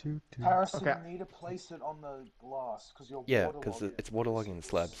 Harrison, Okay. you need to place it on the glass because you're Yeah, waterlogging. because it's waterlogging the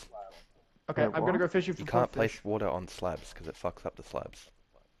slabs. Okay, Wait, I'm gonna what? go fishing for You can't fish. place water on slabs because it fucks up the slabs.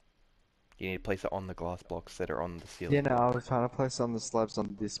 You need to place it on the glass blocks that are on the ceiling. Yeah, no, I was trying to place on the slabs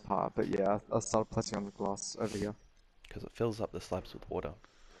on this part, but yeah, I started placing on the glass over here. Because it fills up the slabs with water.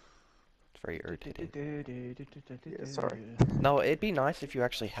 It's very irritating. Yeah, sorry. No, it'd be nice if you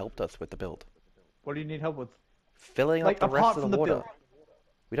actually helped us with the build. What do you need help with? Filling Like, up the apart rest of from the the water. build.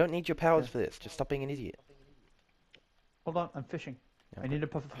 We don't need your powers Yeah. for this. Just stop being an idiot. Hold on, I'm fishing. Yeah, I need a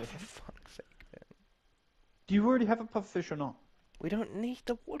puff of for fish. fuck's sake, man. Do you already have a puff of fish or not? We don't need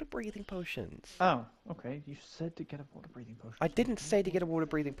the water breathing potions. Oh, okay. You said to get a water breathing potion. I didn't say to get a water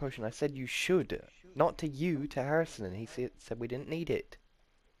breathing potion. I said you should. Not to you, to Harrison, and he said we didn't need it.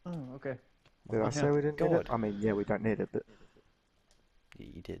 Oh, okay. Did I say we didn't need God. it? I mean, yeah, we don't need it, but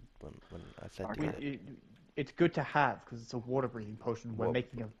You did when I said to Okay. get it. It's good to have because it's a water breathing potion. We're Well-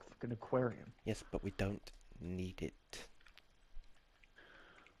 making a fucking aquarium. Yes, but we don't need it.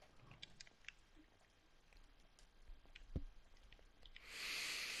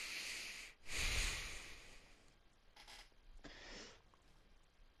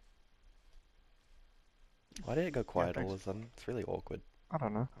 Why did it go quiet all of a sudden? It's really awkward. I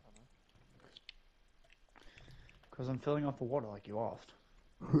don't know. Because I'm filling up the water like you asked.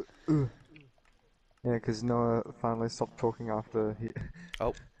 Yeah, because Noah finally stopped talking after he...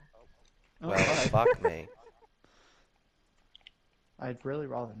 Oh, Well, alright. fuck me. I'd really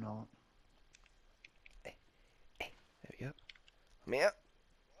rather not. There we go. Me out.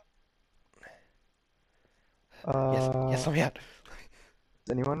 Yes, I'm out.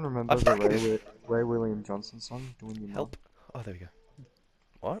 Does anyone remember I'm the stuck. Ray William Johnson song, Doing Your Mum? Help. Oh, there we go.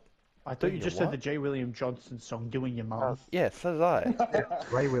 What? I thought Doing you your just said what? the J. William Johnson song, Doing Your Mum. Yeah, so did I.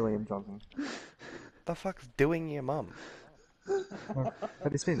 Ray William Johnson. The fuck's doing your mum?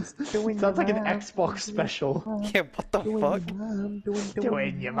 But it means doing Sounds your like an mum, Xbox special. Yeah, what the doing fuck? your mum,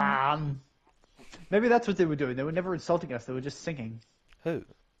 Doing Your Mum. Maybe that's what they were doing. They were never insulting us. They were just singing. Who?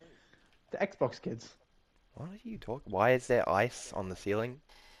 The Xbox kids. What are you talking? Why is there ice on the ceiling?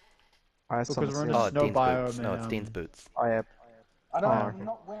 I saw Because we're in the a Oh, snow Dean's biome boots. No, and, it's Dean's boots. I have... I don't. Oh, I'm okay.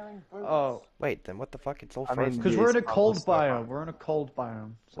 not wearing boots. Oh, Wait, then what the fuck? It's all I mean, frozen. because Yeah, we're in a it's cold snow biome. biome. We're in a cold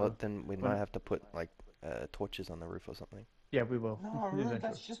biome. So. Well, then we When- might have to put like torches on the roof or something. Yeah, we will. No, really, Eventually.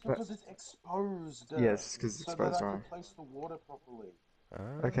 that's just But- because it's exposed. Yes, 'cause it's so exposed, that I right. can place the water properly.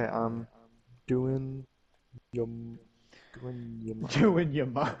 Okay, doing your... Doing your mum. Doing Your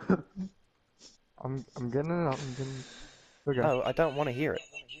Mum. I'm getting it, Okay. No, I don't want to hear it.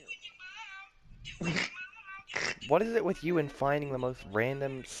 What is it with you and finding the most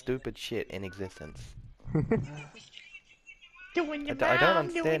random, stupid shit in existence? Doing I don't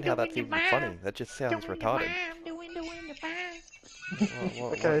understand how that's even funny. That just sounds retarded.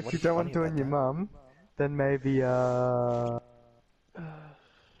 Okay, if you don't want doing your mum, then maybe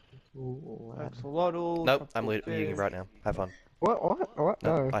Axolotl. Nope, I'm tropical muting you fish. right now. Have fun. What? No,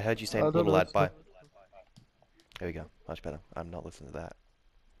 No. I heard you say I don't little know lad. what's Bye. There we go. Much better. I'm not listening to that.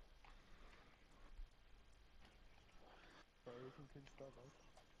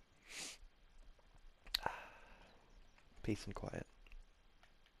 Peace and quiet.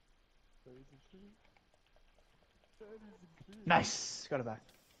 Nice. Got it back.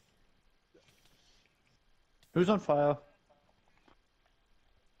 Who's on fire?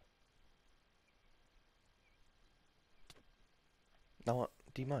 No,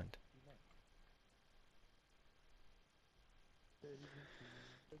 do you mind?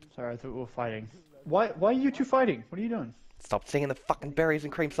 Sorry, I thought we were fighting. Why are you two fighting? What are you doing? Stop singing the fucking berries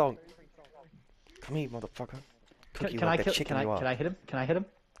and cream song. Come here, motherfucker. Cook you Can like I the kill? chicken Can you I? are. Can I hit him? Can I hit him?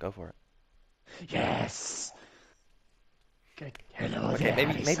 Go for it. Yes. Good. Hello Okay, there,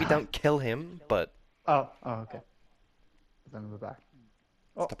 maybe son. don't kill him, but Oh, okay. Then we're back.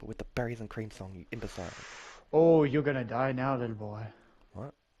 Oh. stop it with the berries and cream song, you imbecile. Oh, you're gonna die now, little boy.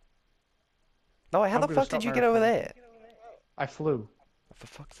 No, how I'm the gonna fuck stop did you my get over recording. there? I flew. For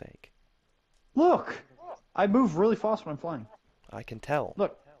fuck's sake. Look! I move really fast when I'm flying. I can tell.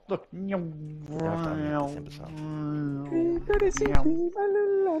 Look. Look. have to unmute this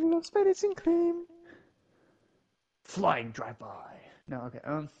imbecile. Spiders and cream. Flying drive-by. No, okay. I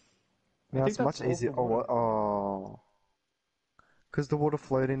Now think it's much that's all easier. the Oh, water. what? Oh. Because the water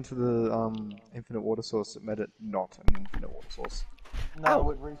flowed into the infinite water source, it made it not an infinite water source. No, Ow.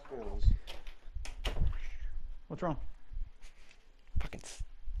 it refills. What's wrong? Fucking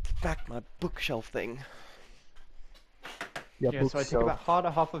smack my bookshelf thing. Yeah, so I take about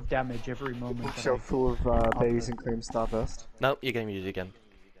half of damage every moment. that I- bookshelf full of berries and cream starburst. No, you're getting muted again.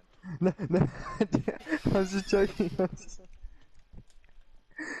 No, I was just joking.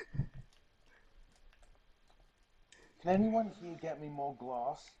 Can anyone here get me more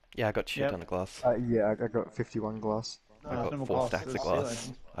glass? Yeah, I got shit Yep. ton of glass. Yeah, I got 51 glass. No, I there's got no more 4 glass, stacks of there's glass.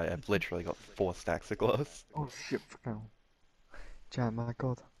 ceiling. I've literally got 4 stacks of glass. Oh shit, fucking hell. Jan, my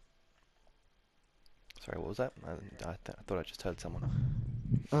god. Sorry, what was that? I thought I just heard someone.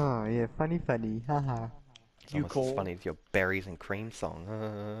 Oh yeah, funny, haha. It's You almost as call? funny as your berries and cream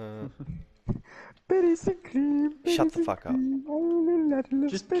song. Berries and cream, Shut berries the and fuck up. cream. Oh, la, la, la,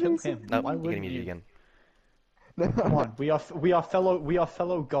 Just berries kill and him. Nope, Why you're getting wouldn't muted you? again. cream. Come on, we are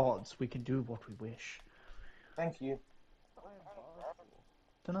fellow gods. We can do what we wish. thank you.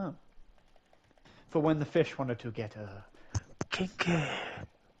 Dunno. For when the fish wanted to get kinky.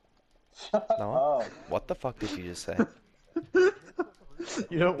 Shut No? up. What the fuck did you just say?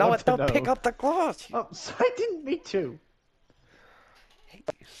 You don't No, want to don't know. pick up the glass! Oh, so I didn't mean to. I hate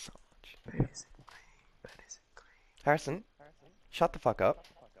you so much. Berries and cream, berries and cream. Harrison, shut the fuck up.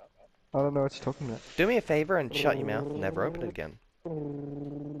 I don't know what you're talking about. Do me a favor and shut your mouth and never open it again.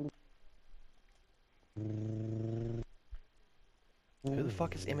 Who the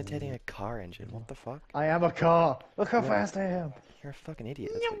fuck is imitating a car engine? What the fuck? I am a car. Look how Yeah. fast I am. You're a fucking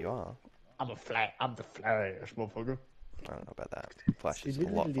idiot, that's what you are. I'm the flash, motherfucker. I don't know about that. Flash is a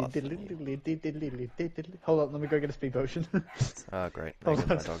lot faster than you. Hold on, let me go get a speed potion. Oh, great. There Hold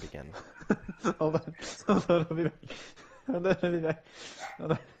goes my on. dog again. Hold on, I'll be back. Hold on, I'll be back.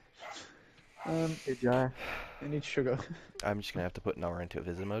 Hold on. Hey, Jai. I need sugar. I'm just gonna have to put Noah into a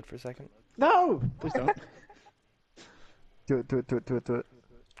visitor mode for a second. No! Please don't. Do it. Do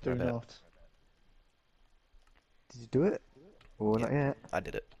I bet. not. Did you do it? Oh, Yeah. not yet. I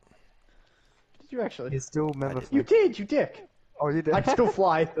did it. Did you actually? He's still member. did. You did, you dick! Oh, you did. I can still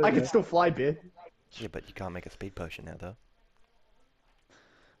fly. I Yeah. can still fly, bitch. Yeah, but you can't make a speed potion now, though.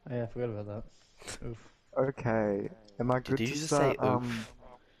 Oh, yeah, I forgot about that. Oof. Okay. Am I good Did you to just start? say oof?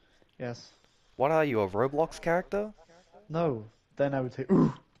 Yes. What are you, a Roblox character? No. Then I would say,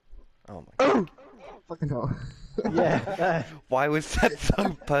 ooh. Oh my god. Fucking hell. Yeah. Why was that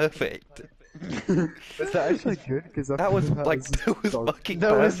so perfect? Was that actually good? Because That was like, that was fucking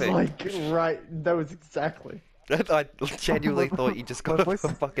That was perfect. like, right. That was exactly. I genuinely thought you just got My a voice-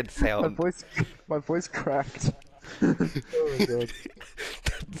 fucking My sound. my voice cracked. Oh my god.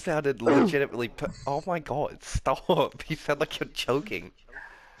 That sounded legitimately oh my god, stop. You sound like you're choking.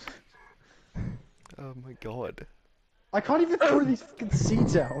 Oh my god. I can't even throw these fucking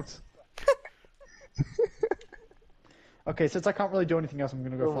seeds out. Okay, since I can't really do anything else, I'm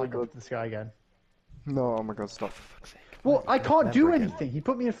gonna go Oh my flying up God. to the sky again. No, oh my god, stop. For fuck's sake. Well, I can't do Never again. anything. He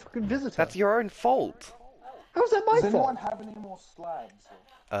put me in fucking visitor. That's your own fault. How's that my Does anyone fault? have any more slabs?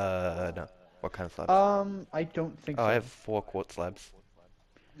 No. What kind of slabs? I don't think Oh, so. I have 4 quartz slabs.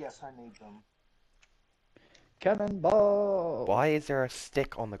 Yes, I need them. Cannonball. Why is there a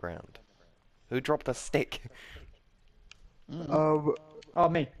stick on the ground? Who dropped a stick? Um, Oh,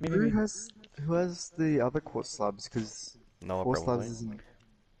 me. who has the other quartz slabs? Because No, quartz probably. slabs isn't.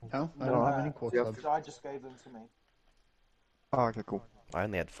 No, I don't have any quartz Yep. slabs. So I just gave them to me. Oh, okay, cool. I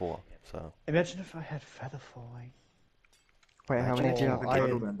only had 4, so... Imagine if I had feather falling. Wait, how many do you have in I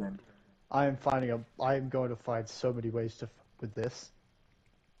total am- then? I am going to find so many ways to fuck with this.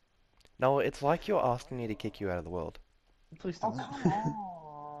 No, it's like you're asking me to kick you out of the world. Please Oh, don't. come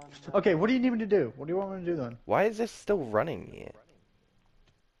on. Okay, what do you need me to do? What do you want me to do then? Why is this still running here?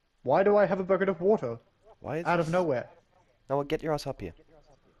 Why do I have a bucket of water Why is out of this- nowhere? Noah, get your ass up here.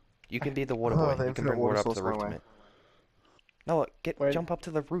 You can be the water Oh, boy. the You can infinite bring water water up to the source roof my to way. me. Noah, Wait. jump up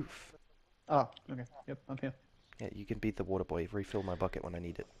to the roof. Oh, okay. Yep, I'm here. Yeah, you can be the water boy. Refill my bucket when I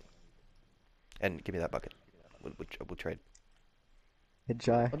need it. And give me that bucket. We'll trade. Hey,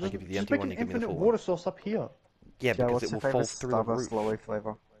 Jai. I'll just, give you the just empty make one, an you give me the infinite full water source up here. Yeah, Jai, because what's it your will fall favorite through the Starburst roof. Low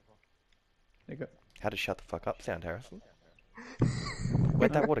flavor? There you go. How to shut the fuck up sound, Harrison?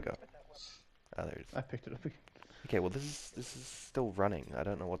 Where'd that water go? Oh, there it is. I picked it up again. Okay, well this is still running. I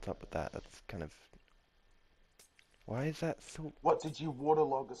don't know what's up with that. That's kind of... Why is that still... What, did you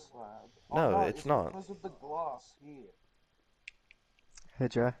waterlog a slab? Oh, No, no, it's not. because of the glass here. Hey,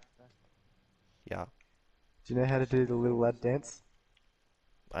 Jai. Yeah, Do you know how to do the little lad dance?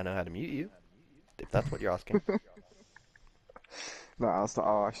 I know how to mute you. If that's what you're asking. No, I'll stop.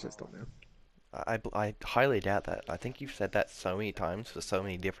 Oh, I should stop now. I highly doubt that. I think you've said that so many times for so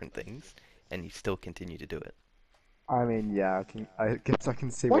many different things, and you still continue to do it. I mean, yeah, I guess I can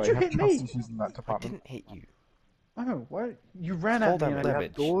see Why'd why you you have hit trust me? issues in that I department. didn't hit you. Oh, what? You ran Fall at me down and the I ledge.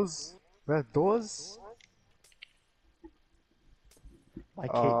 got... Doors? We have doors? My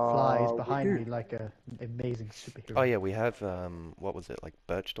cape flies we behind do. me like a amazing superhero. Oh yeah, we have what was it, like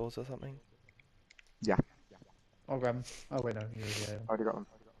birch doors or something? Yeah. I'll grab them. Oh wait, no. Yeah. Already got them.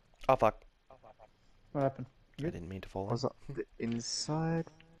 Oh fuck! What happened? I didn't mean to fall in. Was that the inside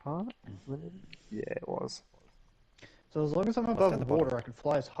part? Yeah, it was. So as long as I'm What's above down the the bottom? water, I can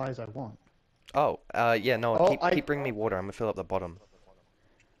fly as high as I want. Oh, yeah, no, Oh, keep bringing me water. I'm gonna fill up the bottom.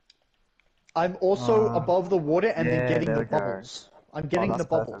 I'm also above the water and then yeah, getting there the we go. bubbles. I'm getting that's the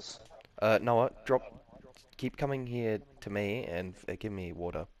bubbles. Noah, keep coming here to me and give me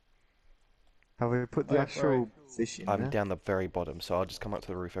water. Have we put the Okay, actual fish in I'm there? down the very bottom, so I'll just come up to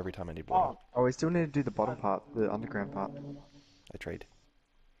the roof every time I need water. Oh, Oh, we still need to do the bottom part, the underground part. I trade.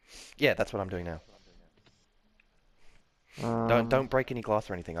 Yeah, that's what I'm doing now. Um, Don't break any glass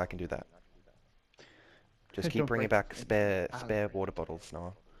or anything. I can do that. Just keep Don't bringing break back anything. spare water bottles,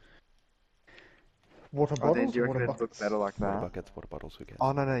 Noah. Water Oh, then bottles do you or reckon water it'd look buckets? better like Water that? buckets, water bottles. Who cares?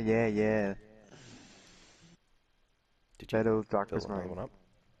 Oh, no, yeah. Did you Better dark fill another prismarine. one up?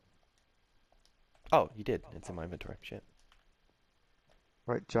 Oh, you did. It's in my inventory. Shit.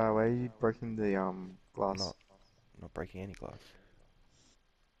 Wait, Joe, where are you breaking the glass? I'm not breaking any glass.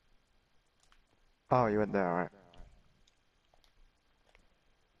 Oh, you went there, alright.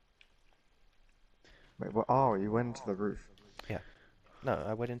 Wait, what? Oh, you went to the roof. No,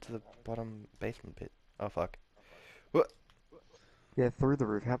 I went into the bottom basement bit. Oh fuck. What? Yeah, through the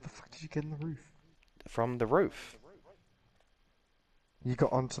roof. How the fuck did you get in the roof? From the roof. You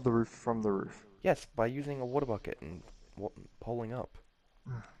got onto the roof from the roof. Yes, by using a water bucket and poling up.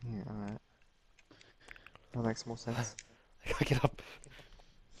 Yeah, alright. That makes more sense. I gotta get up.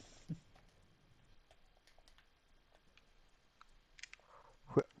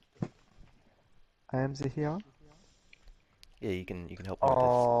 AMZ here? Yeah, you can help me with this.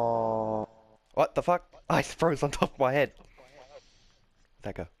 Oh. What the fuck? Ice froze on top of my head. Where'd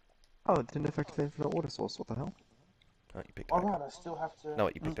that go? Oh, it didn't affect the infinite water source. What the hell? Oh, you picked it back alright, up. I still have to. No,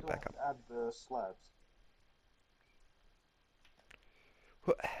 you picked it still back have up. to add the slabs.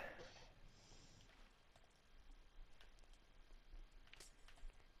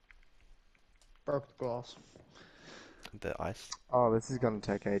 Broke the glass. The ice. Oh, this is gonna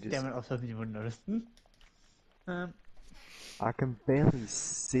take ages. Damn it! I was hoping you wouldn't notice. I can barely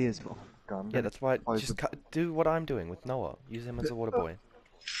see as well. Yeah, that's why. close Just the- do what I'm doing with Noah. Use him as a water boy.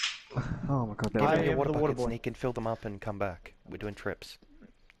 Oh my god, there Give I him we your am water the water buckets and boy. he can fill them up and come back. We're doing trips.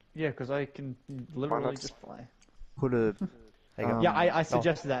 Yeah, because I can literally not just fly. put a. There you go. Yeah, I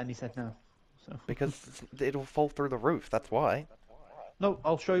suggested that and he said no. So Because it'll fall through the roof. That's why. no,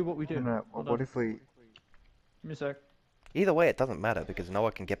 I'll show you what we do. No, Hold what on. if we? Give me a sec. Either way, it doesn't matter because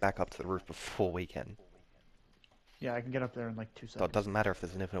Noah can get back up to the roof before we can. Yeah, I can get up there in like 2 So it seconds. doesn't matter if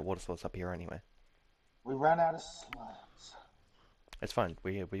there's an infinite water source up here anyway. We ran out of slabs. It's fine.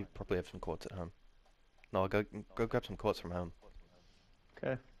 We probably have some quartz at home. Noah, go grab some quartz from home.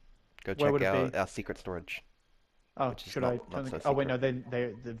 Okay. Go Where would check it be? our secret storage. Oh, Which is should not- I not turn so the? Oh wait, no.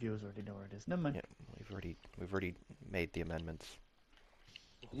 secret. The viewers already know where it is. Never mind. Yeah, we've already made the amendments.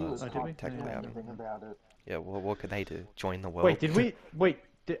 The viewers Oh, did can't we? do Technically, anything about it. Yeah, well, what can they do? Join the world? Wait, did we? Wait,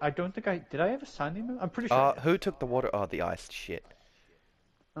 I don't think I did. I ever sign the amendment? I'm pretty sure. I did. Who took the water? Oh, the ice. Shit.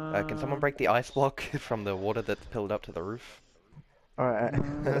 Can someone break the ice block from the water that's filled up to the roof? Alright.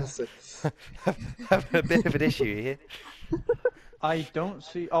 So, Having a bit of an issue here. I don't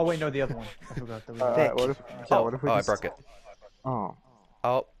see. Oh wait, no, the other one. I forgot that we. alright, what if? Yeah, what if we I just... broke it. Oh,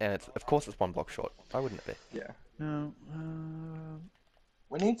 Oh, and of course it's one block short. Why wouldn't it be? yeah. No.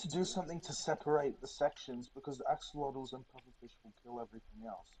 We need to do something to separate the sections because the axolotls and pufferfish will kill everything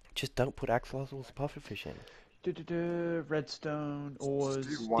else. Just don't put axolotls and pufferfish in. Redstone, ores,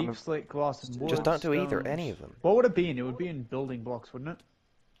 do one deep of- slate glass, and wood. Just don't do either, stones. any of them. What would it be in? It would be in building blocks, wouldn't it?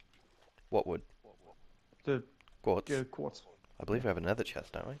 What would? The Quartz. quartz. I believe we have another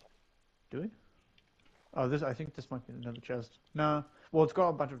chest, don't we? Do we? Oh, this. I think this might be another chest. No. Well, it's got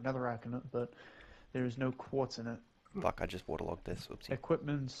a bunch of netherrack in it, but there is no quartz in it. Fuck, I just waterlogged this. Whoopsie.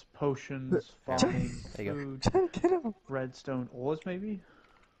 Equipments, potions, farming, There you food, Get him. redstone, ores, maybe.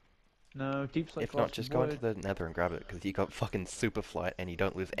 No, deep slate If glass. not, just and go into wood. the nether and grab it, because you got fucking super flight and you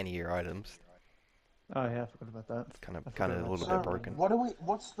don't lose any of your items. Oh yeah, I forgot about that. It's kind I of forgot a about little that. bit broken.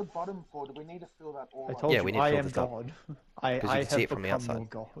 What's the bottom for? Do we need to fill that all I up? told Yeah, you we need to I fill am this up. God. 'Cause I you can have see it from the become your outside.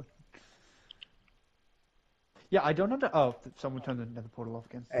 God. Yeah, I don't under. Oh, someone turned the nether portal off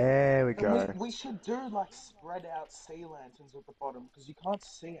again. There we go. And we should do like spread out sea lanterns at the bottom because you can't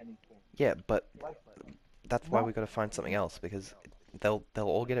see anything. Yeah, but Like, that's why What? we got to find something else, because they'll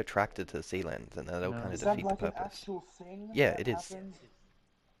all get attracted to the sea lands, and then they'll No. kind of is that defeat the like an purpose. actual thing? Yeah, that it is. happens?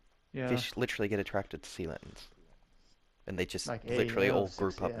 Yeah. Fish literally get attracted to sea lanterns. And they just Like literally AOL all 6,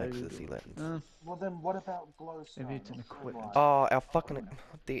 group up yeah, next to you the sea do. lanterns. Well, then what about glowstone? Maybe it's an or equipment. sunlight? Oh, our fucking...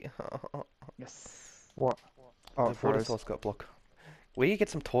 the... Yes. What? Oh, The it water froze. source got blocked. Will you get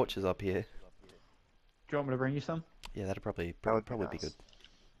some torches up here? Do you want me to bring you some? Yeah, that'd probably That would be probably be nice. good.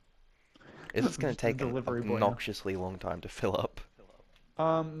 It's just gonna Just the take an delivery boy, huh? obnoxiously long time to fill up.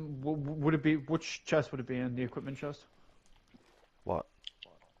 Would it be, which chest would it be in? The equipment chest? What?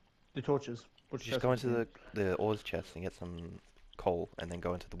 The torches. Which Just chest go would it into be in? the ores chest and get some coal, and then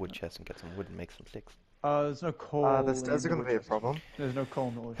go into the wood chest and get some wood and make some sticks. There's no coal The in stairs the are gonna wood be a chest. problem. There's no coal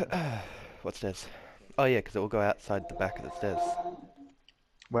in the wood chest. What stairs? Oh yeah, because it will go outside the back of the stairs.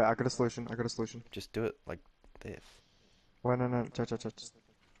 Wait, I got a solution. I got a solution. Just do it like this. Wait, no.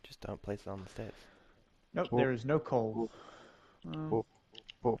 Just don't place it on the stairs. Nope, Oh. there is no coal. Oh.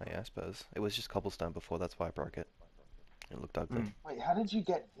 Oh yeah, I suppose. It was just cobblestone before, that's why I broke it. It looked ugly. Mm. Wait, how did you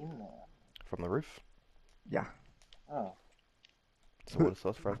get in there? From the roof? Yeah. Oh. Is the water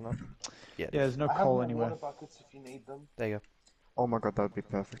source frozen up? Yeah, it Yeah, is. there's no I have coal more anywhere. water buckets if you need them. There you go. Oh my god, that would be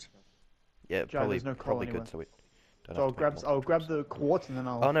perfect. Yeah, John, there's no coal probably anywhere. good, so we don't So have to make more. I'll grab the quartz and then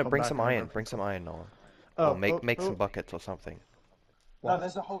I'll. Oh no, come bring back some and I'll iron. grab Bring some iron, Noah. Oh, Or make oh. some buckets or something. No,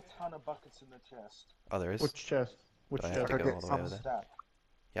 there's a whole ton of buckets in the chest. Oh, there is? Which chest? Which Do I have chest? to go Okay, all the way over there? Stack.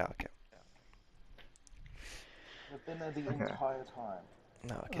 Yeah, okay. We've been there the Okay. entire time.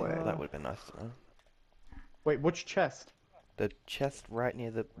 No, okay. Well, That would have been nice to know. Wait, which chest? The chest right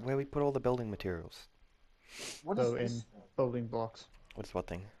near the where we put all the building materials. What is So in this? building blocks. What is what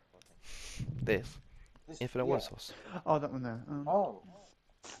thing? This. This Infinite yeah. water source. Oh, that one there. Oh.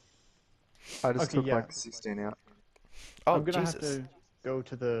 I just Okay, took yeah. like 16 out. Oh, I'm gonna Jesus. have to go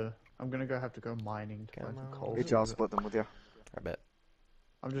to the. I'm gonna have to go mining to find Come some on. coal. Each I'll split them with you. I bet.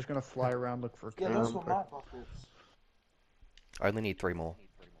 I'm just gonna fly around look for a Yeah, cave. those were my buckets. I only need 3 more.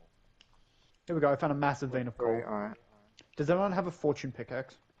 Here we go. I found a massive vein of coal. Alright. Does anyone have a fortune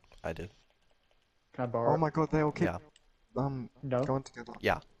pickaxe? I do. Can I borrow Oh it? my god, they all keep Yeah. No. going together.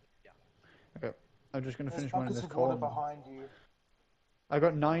 Yeah. Okay. I'm just gonna There's finish mining buckets this of water coal. behind you. I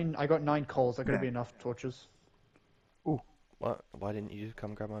got 9 coals. That could Yeah. be enough torches. What? Why didn't you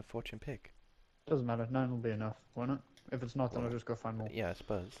come grab my fortune pick? Doesn't matter. 9 will be enough, won't it? If it's not, then I'll just go find more. Yeah, I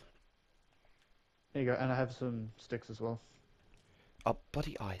suppose. There you go. And I have some sticks as well. Oh,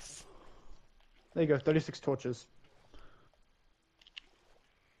 bloody ice. There you go. 36 torches.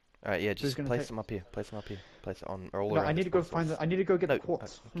 Alright, yeah, Who's just gonna place take- them up here. Place them up here. Place it on all No, around I need this to go water find source. the. I need to go get No, the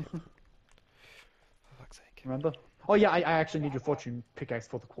quartz. okay. For fuck's sake. Remember? Oh yeah, I actually need your fortune pickaxe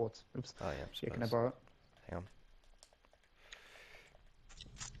for the quartz. Oops. Oh yeah, I Yeah, can I suppose. borrow it? Hang on.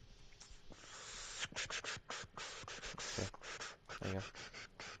 Okay. There you go.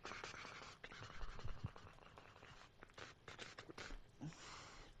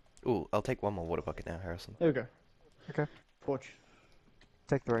 Ooh, I'll take one more water bucket now, Harrison. There we go. Okay. Fortune.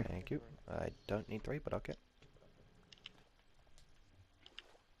 Take 3. Thank you. I don't need 3, but okay.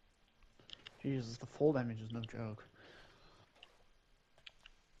 Jesus, the fall damage is no joke.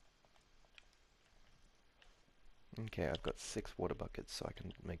 Okay, I've got 6 water buckets, so I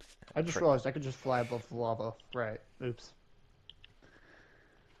can make. I just trick- realized I could just fly above the lava. Right. Oops.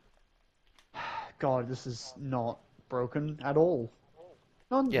 God, this is not broken at all.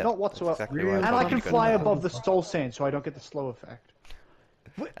 None, Yeah, not that's whatsoever. exactly Really? why I And told I you can to go fly down. above the soul sand, so I don't get the slow effect.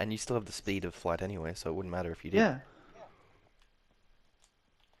 And you still have the speed of flight anyway, so it wouldn't matter if you did. Yeah.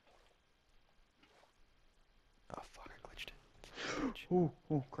 Oh fuck, I glitched it. Ooh,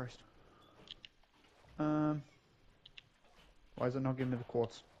 oh Christ. Why is it not giving me the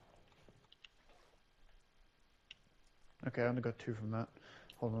quartz? Okay, I only got 2 from that.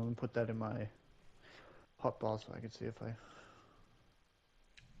 Hold on, let me put that in my hotbar so I can see if I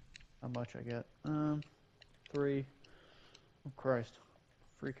how much I get. 3. Oh Christ.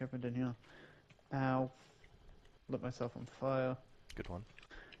 Freak happened in here. Ow. Lit myself on fire. Good one.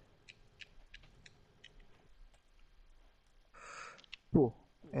 Boo.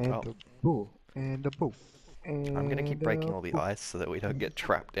 And Oh. a boo. And a boo. And I'm gonna keep breaking a all the boo. ice so that we don't get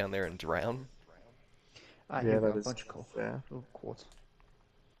trapped down there and drown. Ah, Yeah, here we that go, a is bunch of coal. fair. Oh, quartz.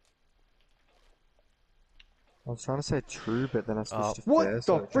 I was trying to say true, but then I switched to What fair. the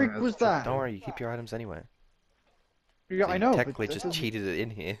so it freak kinda was has- that? Don't worry, you keep your items anyway. Yeah, So I you know. technically but that just doesn't- cheated it in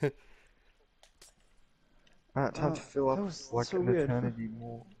here. Alright, time to fill up that was like so an weird. eternity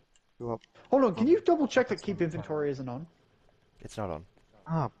more. Fill up. Hold on, can you double check that keep inventory isn't on? It's not on.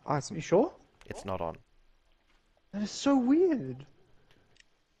 Ah, awesome. You sure? It's not on. That is so weird.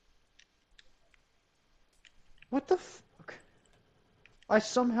 What the fuck? I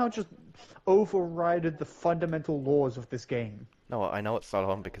somehow just overrided the fundamental laws of this game. No, I know it's not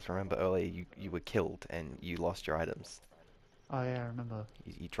on because remember earlier you were killed and you lost your items. Oh yeah, I remember.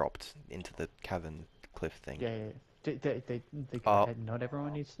 You dropped into the cavern cliff thing. Yeah, yeah. They go Oh. ahead. Not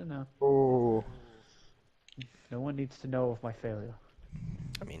everyone needs to know. Oh. No one needs to know of my failure.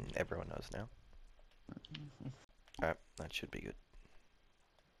 I mean, everyone knows now. Alright, that should be good.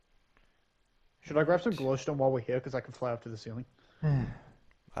 Should I grab some glowstone while we're here? Because I can fly up to the ceiling.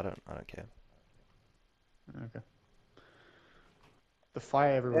 I don't care. Okay. The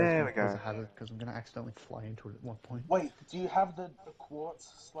fire everywhere There is we going to pose go. a hazard because I'm going to accidentally fly into it at one point. Wait, do you have the quartz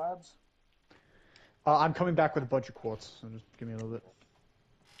slabs? I'm coming back with a bunch of quartz, so just give me a little bit.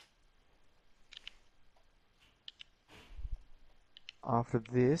 After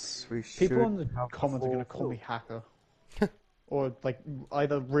this, we should People in the have comments are going to full call me fill. hacker. Or, like,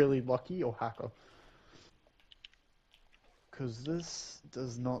 either really lucky or hacker. Because this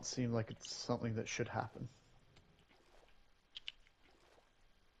does not seem like it's something that should happen.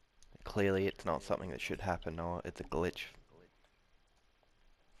 Clearly, it's not something that should happen, or it's a glitch.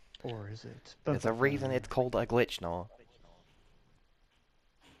 Or is it? There's a reason it's called a glitch, Noah.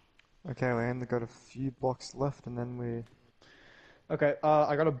 Okay, we only got a few blocks left, and then we. Okay,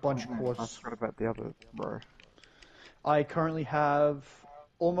 I got a bunch of I quartz. forgot about the other row. I currently have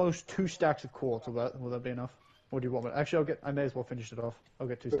almost 2 stacks of quartz. Will that be enough? Or do you want me? Actually, I may as well finish it off. I'll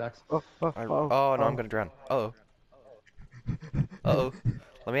get 2 stacks. Oh, oh, Oh no, I'm gonna drown. Uh-oh. Uh-oh.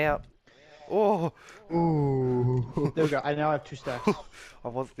 Let me out. Oh! Ooh. There we go. I now have 2 stacks. I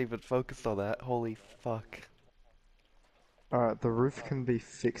wasn't even focused on that. Holy fuck. Alright, the roof can be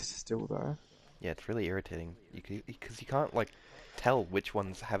fixed still, though. Yeah, it's really irritating. Because you can't, like, tell which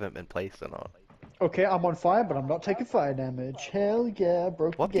ones haven't been placed or not. Okay, I'm on fire, but I'm not taking fire damage. Hell yeah,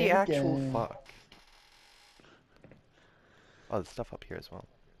 broke What the the game actual again. fuck? Oh, there's stuff up here as well.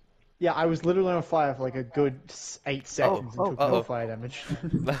 Yeah, I was literally on fire for like a good 8 seconds and took no uh-oh. fire damage.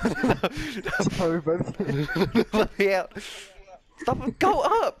 Sorry, both. Let me out. Stop. Go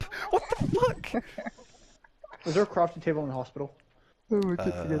up! What the fuck? Was there a crafting table in the hospital? Oh, we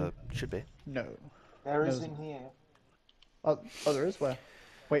keep forgetting. Should be. No. There is No. in here, Oh, there is? Where?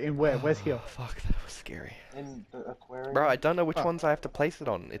 Wait, in where? Where's here? Fuck, that was scary. in the aquarium. Bro, I don't know which Oh. ones I have to place it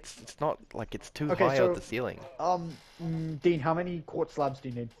on. It's not, like, it's too Okay, high so- at the ceiling. Dean, how many quartz slabs do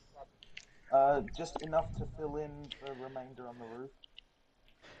you need? Just enough to fill in the remainder on the roof.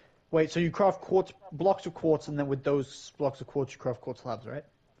 Wait, so you craft blocks of quartz, and then with those blocks of quartz, you craft quartz slabs, right?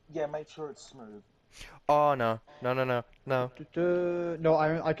 Yeah, make sure it's smooth. Oh, no. No. No,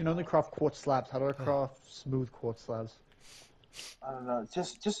 I can only craft quartz slabs. How do I craft smooth quartz slabs? I don't know.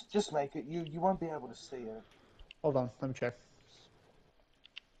 Just make it. You won't be able to see it. Hold on, let me check.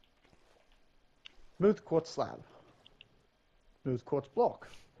 Smooth quartz slab. Smooth quartz block.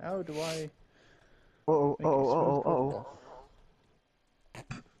 How do I Oh, make a smooth quartz oh. block?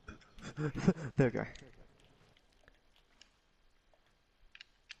 There we go.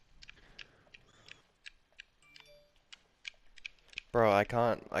 Bro, I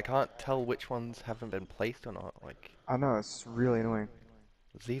can't tell which ones haven't been placed or not. Like, I know, it's really annoying.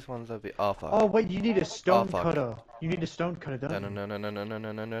 these ones are the. Oh, fuck. Oh wait, you need a stone fuck. cutter. You need a stone cutter, don't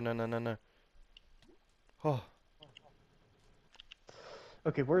No. you? Oh.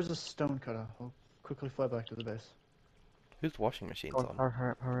 Okay, where's the stone cutter? I'll quickly fly back to the base. Whose washing machine's Oh, on?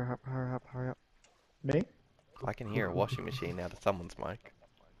 hurry up. Me? I can hear a washing machine out of someone's mic.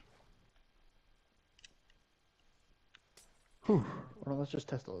 Hold on, let's just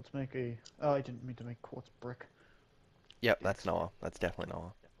test it. Let's make a... Oh, I didn't mean to make quartz brick. Yep, that's Noah. That's definitely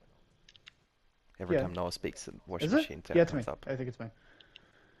Noah. Every Yeah. time Noah speaks, the washing Is it? machine sound Yeah, it's me. comes up. I think it's me.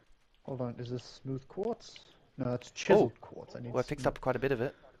 Hold on, is this smooth quartz? No, that's chiseled quartz. I need Well, I fixed up quite a bit of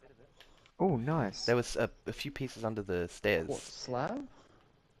it. Oh, nice. There was a few pieces under the stairs. quartz slab?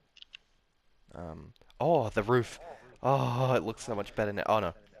 Oh, the roof. Oh, it looks so much better now. Oh,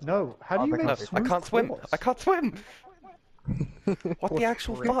 no. No, how do you make No, smooth I can't swim. quartz? I can't swim. What the Quartz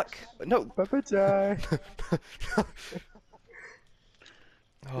actual bricks. fuck? No. Papa Jai.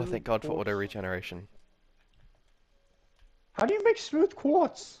 Oh, thank God for auto regeneration. How do you make smooth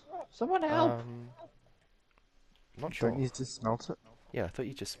quartz? Someone help! Not sure. Don't you just smelt it? Yeah, I thought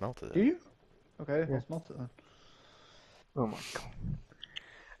you just smelted Do it. you? Okay, Yeah. I'll smelt it then. Oh my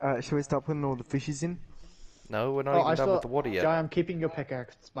god. Shall we start putting all the fishes in? No, we're not Oh, even I done still... with the water yet. Guy, I'm keeping your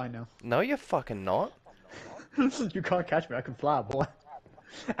pickaxe. It's mine now. No, you're fucking not. You can't catch me. I can fly, boy.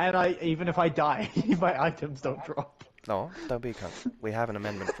 And even if I die, my items don't drop. No, don't be a cunt. We have an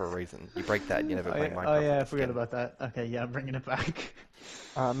amendment for a reason. You break that, you never play Minecraft. Oh yeah, I with forgot skin. about that. Okay, yeah, I'm bringing it back.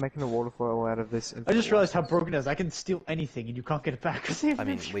 I'm making a waterfall out of this. I just realized how broken it is. I can steal anything and you can't get it back. I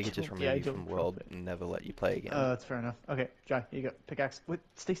mean, we could just remove you from world and never let you play again. That's fair enough. Okay, Jai, here you go. Pickaxe. Wait,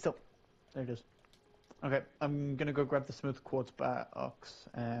 stay still. There it is. Okay, I'm gonna go grab the smooth quartz box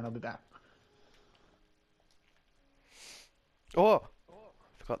and I'll be back. Oh!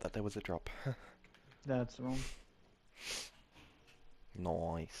 Forgot that there was a drop. That's wrong.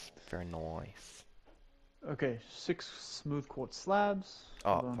 Nice. Very nice. Okay, 6 smooth quartz slabs.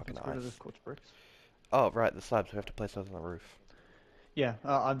 Oh, Hold on, fucking let's go to nice. this quartz bricks. Oh, right, the slabs. We have to place those on the roof. Yeah,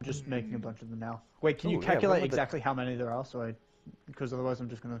 I'm just making a bunch of them now. Wait, can you Ooh, yeah, calculate when would the- exactly how many there are? So because otherwise I'm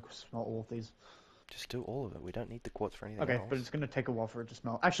just gonna smelt all of these. Just do all of it. We don't need the quartz for anything Okay, else. but it's gonna take a while for it to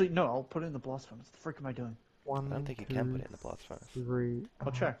smelt. Actually, no, I'll put it in the blast furnace. What the frick am I doing? I don't think you can put it in the blast furnace. 3,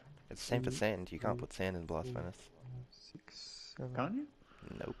 I'll check. It's the same for sand. You can't put sand in the blast furnace. 6, 7. Can't you?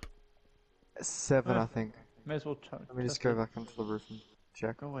 Nope. 7, Eh. I think. May as well Let me just test go it. back onto the roof and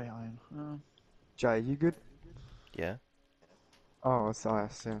check. Go away, iron. Jay, you good? Yeah? Oh, it's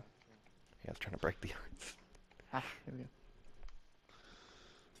ice, yeah. Yeah, I was trying to break the ice. Ah, here we go.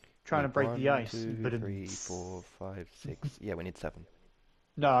 Trying to break the ice. 1, 2, but 3, 4, 5, 6. Yeah, we need 7.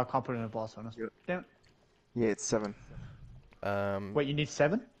 No, I can't put it in a blast furnace. Yep. Damn it. Yeah, it's 7. Wait, you need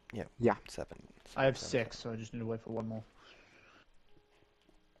 7? Yeah. 7. I have 7. 6, so I just need to wait for one more.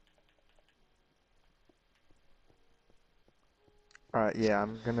 Alright, yeah,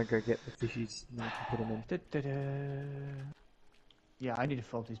 I'm gonna go get the fishies and then I can put them in. Da-da-da. Yeah, I need to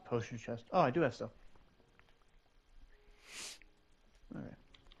fill up these potion chests. Oh, I do have stuff. Okay.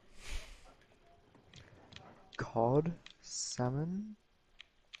 Cod, salmon,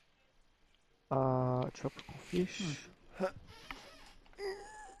 tropical fish.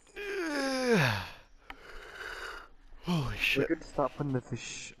 Holy We shit. could start putting the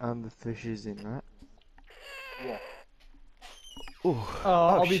fishes in, right? Yeah. Ooh.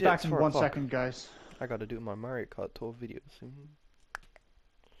 I'll be shit, back it's in 4 1 o'clock. second, guys. I gotta do my Mario Kart tour video soon.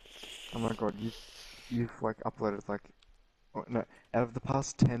 Oh my god, you've like uploaded like, oh, no, out of the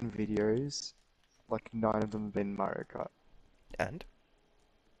past 10 videos, like 9 of them have been Mario Kart. And?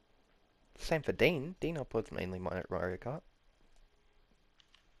 Same for Dean. Dean uploads mainly Mario Kart.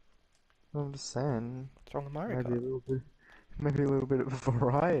 I'm just saying, What's wrong with Mario maybe Kart? maybe a little bit of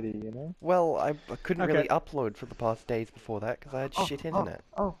variety, you know? Well, I couldn't Okay. really upload for the past days before that because I had shit internet.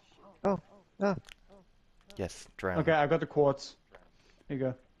 Oh, Yes, drown. Okay, I got the quartz. Here you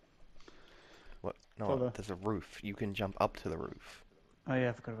go. What? No, Further. there's a roof. You can jump up to the roof. Oh yeah,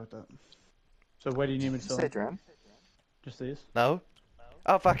 I forgot about that. So where do you need me to you fill say in? drown? Just these? No?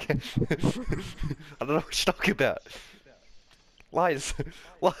 Oh, fuck. I don't know what you're talking about. Lies.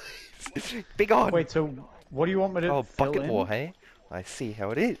 Lies. Be gone. Wait, so what do you want me to Oh, fill bucket in? war, hey? I see how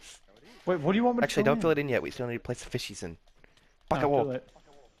it is. Wait, what do you want me to Actually, fill don't in? fill it in yet. We still need to place the fishies in. Bucket No, war. fill it.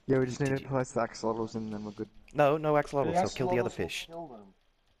 Yeah, we just need Did to you- place the axolotls in and then we're good. No, no axolotls. The So kill the other axolotls will fish. kill them.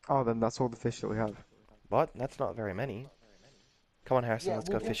 Oh, then that's all the fish that we have. What? That's not very many. Come on, Harrison. Yeah, Let's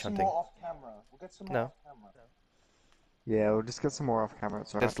we'll go get fish some hunting. more off camera. We'll get some more No. off camera. Yeah, we'll just get some more off camera,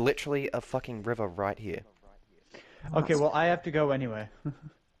 it's alright. There's literally a fucking river right here. Okay, well I have to go anyway.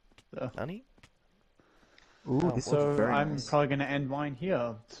 Nani? Ooh, Oh, this So looks very I'm nice. probably gonna end mine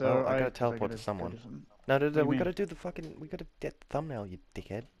here. So Oh, I gotta 'cause teleport to go someone. do some- No, do you we mean? gotta do the fucking. We gotta get the thumbnail, you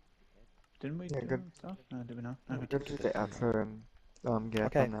dickhead. Didn't we Yeah, do good. stuff? No, did we not? No, No. we Go to the outro and get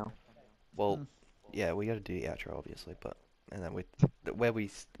Okay. it now. Well, Hmm. yeah, we gotta do the outro, obviously, but and then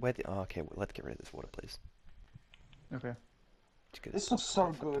oh, okay, well, let's get rid of this water, please. Okay. It's good. This looks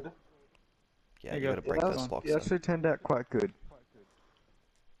so good. Yeah, There you you go. gotta break Yeah, those that's blocks. It actually turned out quite good.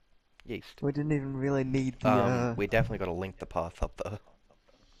 Yeast. We didn't even really need the, We definitely gotta link the path up though.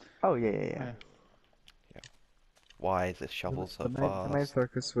 Oh, yeah. Yeah. Why is this shovel so the main fast?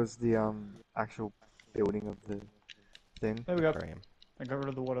 focus was the, actual building of the thing. There we go. Aquarium. I got rid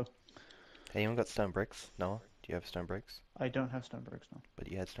of the water. Hey, anyone got stone bricks? Noah, do you have stone bricks? I don't have stone bricks now. But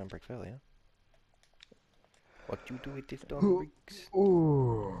you had stone bricks earlier. What you do with the stone bricks?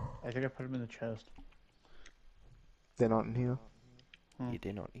 Ooh. I think I put them in the chest. They're not in here. You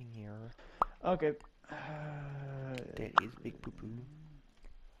did not in here. Okay. That is big poo poo.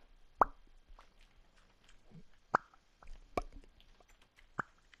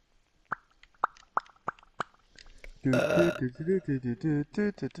 This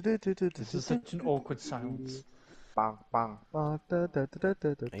is such an awkward silence. Bang, bang. Are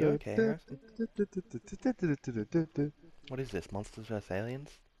you okay, Harrison? What is this? Monsters vs Aliens?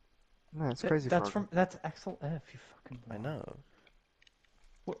 No, it's crazy That's Frog. that's Axel F, you fucking I moron.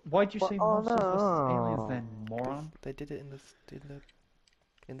 know. Why'd you What? say Oh, monsters versus aliens no. then, 'Cause moron? they did it in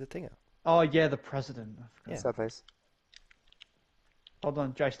the thinger. Oh yeah, the president. I forgot. Yeah. Sad face. Hold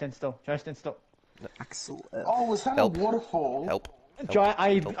on, Jai, stand still. Jai, stand still. Axel. Oh, was that Help. a waterfall? Help.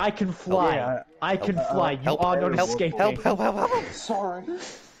 Jai, Help. I can fly. Yeah. I can fly. You Help. are not Help. escaping. Help. Sorry. No,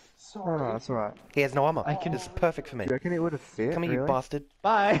 Sorry. no, that's alright. He has no armor. I can- This is perfect for me. Do you reckon it would have fit? Come here, you really? bastard.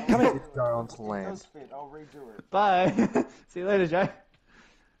 Bye. Come here. It'd go onto It land. does fit. I'll redo it. Bye. See you later, Jai.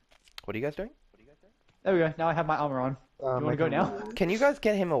 What are you guys doing? There we go. Now I have my armor on. Do you want to go now? Can you guys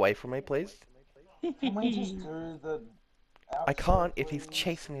get him away from me, please? Can we just do the I outside, can't if he's please?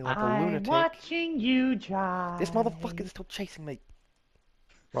 chasing me like a I'm lunatic. watching you drive. This motherfucker's still chasing me.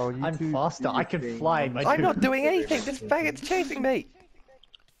 Well, you I'm two faster. do I your can thing. fly, my I'm dude. not doing anything. This faggot's chasing me.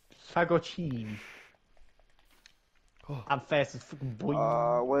 Fagochin. Oh. I'm fast as fucking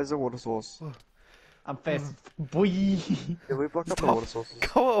boy. Where's the water source? I'm fast as fucking boy. Did we block up the Stop. water sources?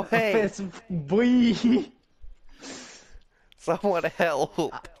 Go I'm away. fast as fucking boy. Someone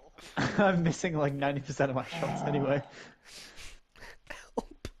help. I'm missing like 90% of my shots anyway.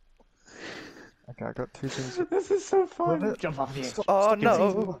 Help. Okay, I got two things. This is so fun. Love it. Jump off here. Oh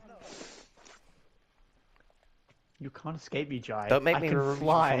no. You can't escape me, Jai. Don't make I me can remove you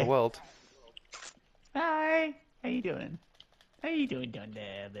fly. from the world. Hi. How you doing? How you doing down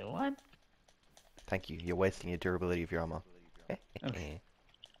there, little one? Thank you. You're wasting your durability of your armor. Okay.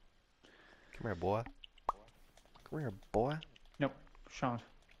 Come here, boy. Come here, boy. Nope. Shan't.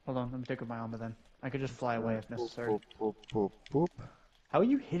 Hold on. Let me take up my armor then. I could just fly away if necessary. Boop, boop, boop, boop, How are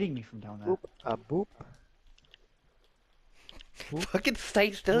you hitting me from down there? boop, boop. Fucking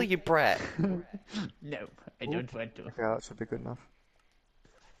stay still, you brat. No, I don't want to. Okay, that should be good enough.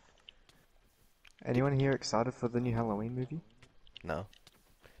 Anyone here excited for the new Halloween movie? No.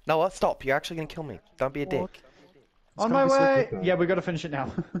 No, what? Stop. You're actually gonna kill me. Don't be a dick. On gonna my be so way! good, though. Yeah, we gotta finish it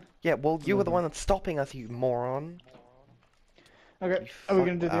now. Yeah, well, you were the one that's stopping us, you moron. Okay, You are we fuck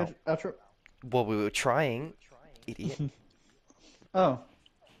gonna do the out. outro? Well, we were trying, idiot. Oh.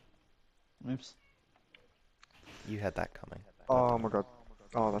 Oops. You had that coming. Oh my god.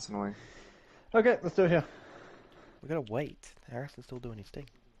 Oh, that's annoying. Okay, let's do it here. We gotta wait. Harrison's still doing his thing.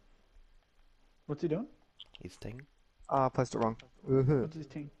 What's he doing? His thing. Ah, I placed it wrong. What's his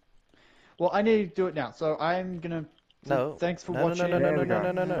team? Well, I need to do it now, so I'm gonna... No. Thanks for No, watching. no, no, There no, we no,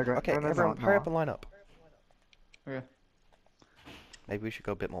 go. no, no, no, Okay, no. Okay, no, no, everyone, no, hurry no. up and line up. Okay. Maybe we should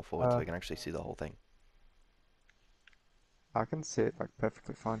go a bit more forward so we can actually see the whole thing. I can see it like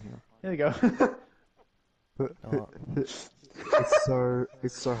perfectly fine here. Here we go. No,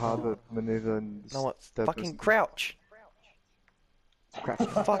 It's so hard to maneuver and no, what? step Fucking as- crouch! crouch.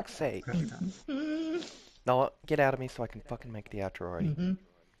 For fuck's sake. No, what? Get out of me so I can fucking make the outro already. Mhm.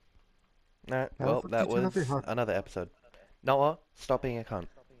 Alright, How the well, fuck that did you turn off was your HUD? another episode. Noah, stop being a cunt.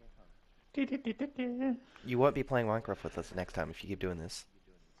 You won't be playing Minecraft with us next time if you keep doing this.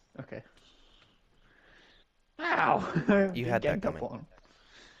 Okay. Ow! You had that coming.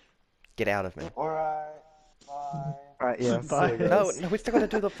 Get out of me. Alright, bye. Alright, yeah. Bye. see you No, guys. no, we still gotta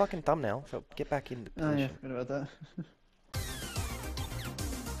do the fucking thumbnail, so get back in the Oh yeah, position. forgot about that.